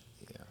 Just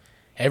Yeah.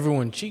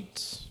 everyone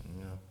cheats.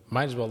 Yeah.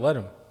 Might as well let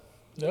them.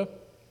 Yep.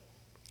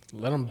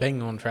 Let them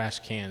bang on trash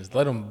cans.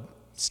 Let them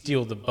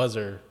steal the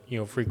buzzer,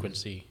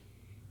 frequency.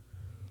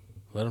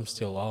 Let them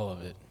steal all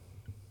of it.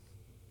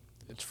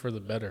 It's for the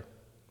better.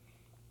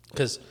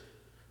 Because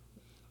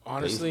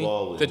honestly,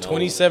 Baseball with the no-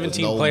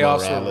 2017 with no playoffs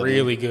were morality.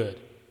 really good.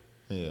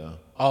 Yeah.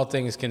 All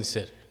things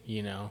considered,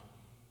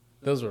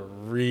 Those were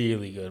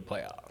really good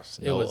playoffs.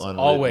 It No was unwritten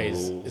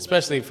always, rules.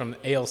 especially from the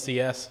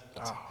ALCS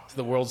to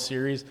the World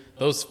Series,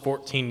 those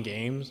 14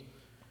 games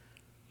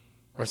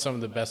were some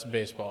of the best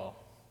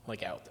baseball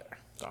out there.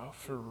 Oh,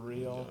 for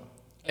real.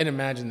 And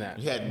imagine that.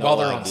 You had no while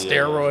they're on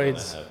idea what was gonna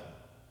steroids happen.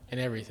 and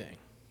everything.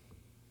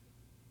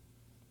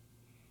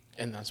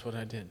 And that's what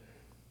I did.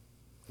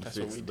 That's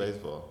what Fix we did.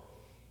 baseball.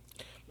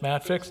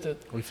 Matt fixed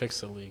it. We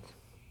fixed the league.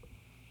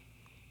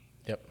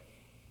 Yep.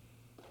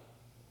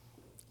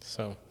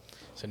 So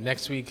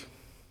next week,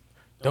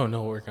 don't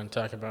know what we're going to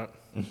talk about.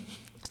 It's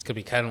going to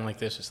be kind of like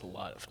this, just a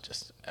lot of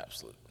just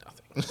absolute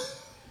nothing.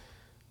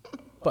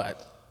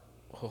 But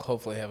we'll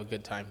hopefully have a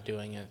good time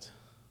doing it.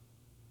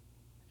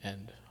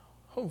 And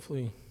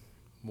hopefully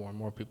more and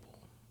more people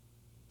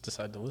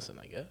decide to listen,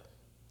 I guess.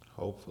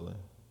 Hopefully.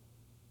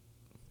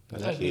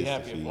 Got I'd be kids to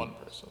happy if feed. one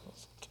person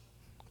listened.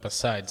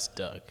 Besides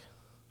Doug,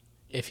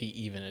 if he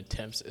even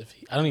attempts,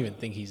 I don't even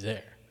think he's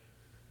there.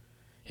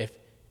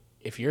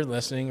 If you're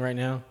listening right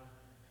now,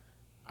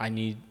 I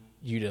need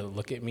you to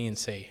look at me and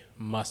say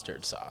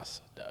mustard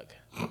sauce,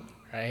 Doug.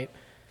 Right?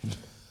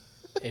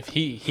 If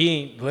he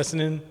ain't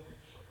listening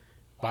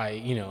by,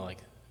 in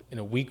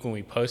a week when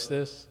we post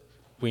this,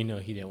 we know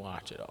he didn't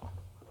watch it all.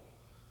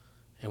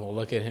 And we'll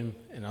look at him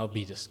and I'll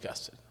be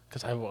disgusted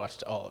because I've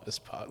watched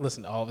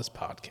listened to all of his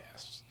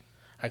podcasts.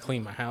 I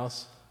clean my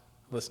house,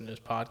 listen to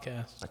his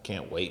podcast. I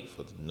can't wait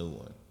for the new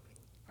one.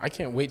 I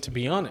can't wait to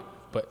be on it,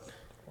 but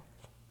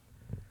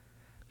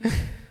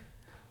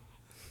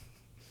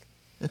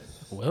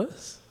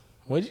Willis,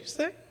 what did you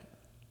say?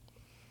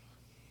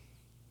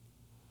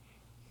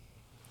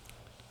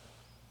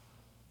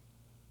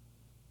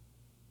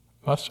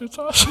 Mustard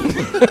sauce?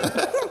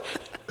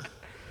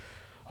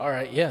 All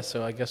right, yeah.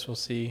 So I guess we'll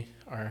see.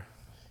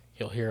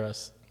 You'll hear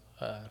us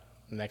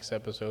next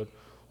episode.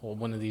 We'll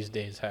one of these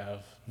days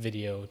have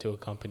video to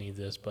accompany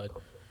this, but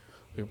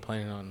we were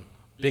planning on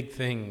big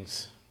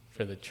things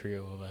for the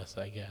trio of us,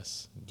 I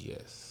guess.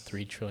 Yes.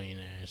 3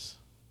 trillionaires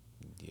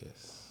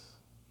Yes.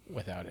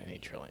 without any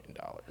 $1 trillion,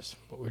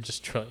 but we're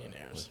just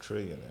trillionaires.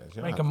 Trillionaires.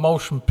 You don't Make a have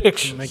motion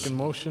picture. Making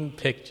motion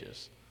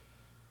pictures.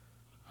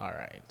 All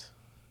right.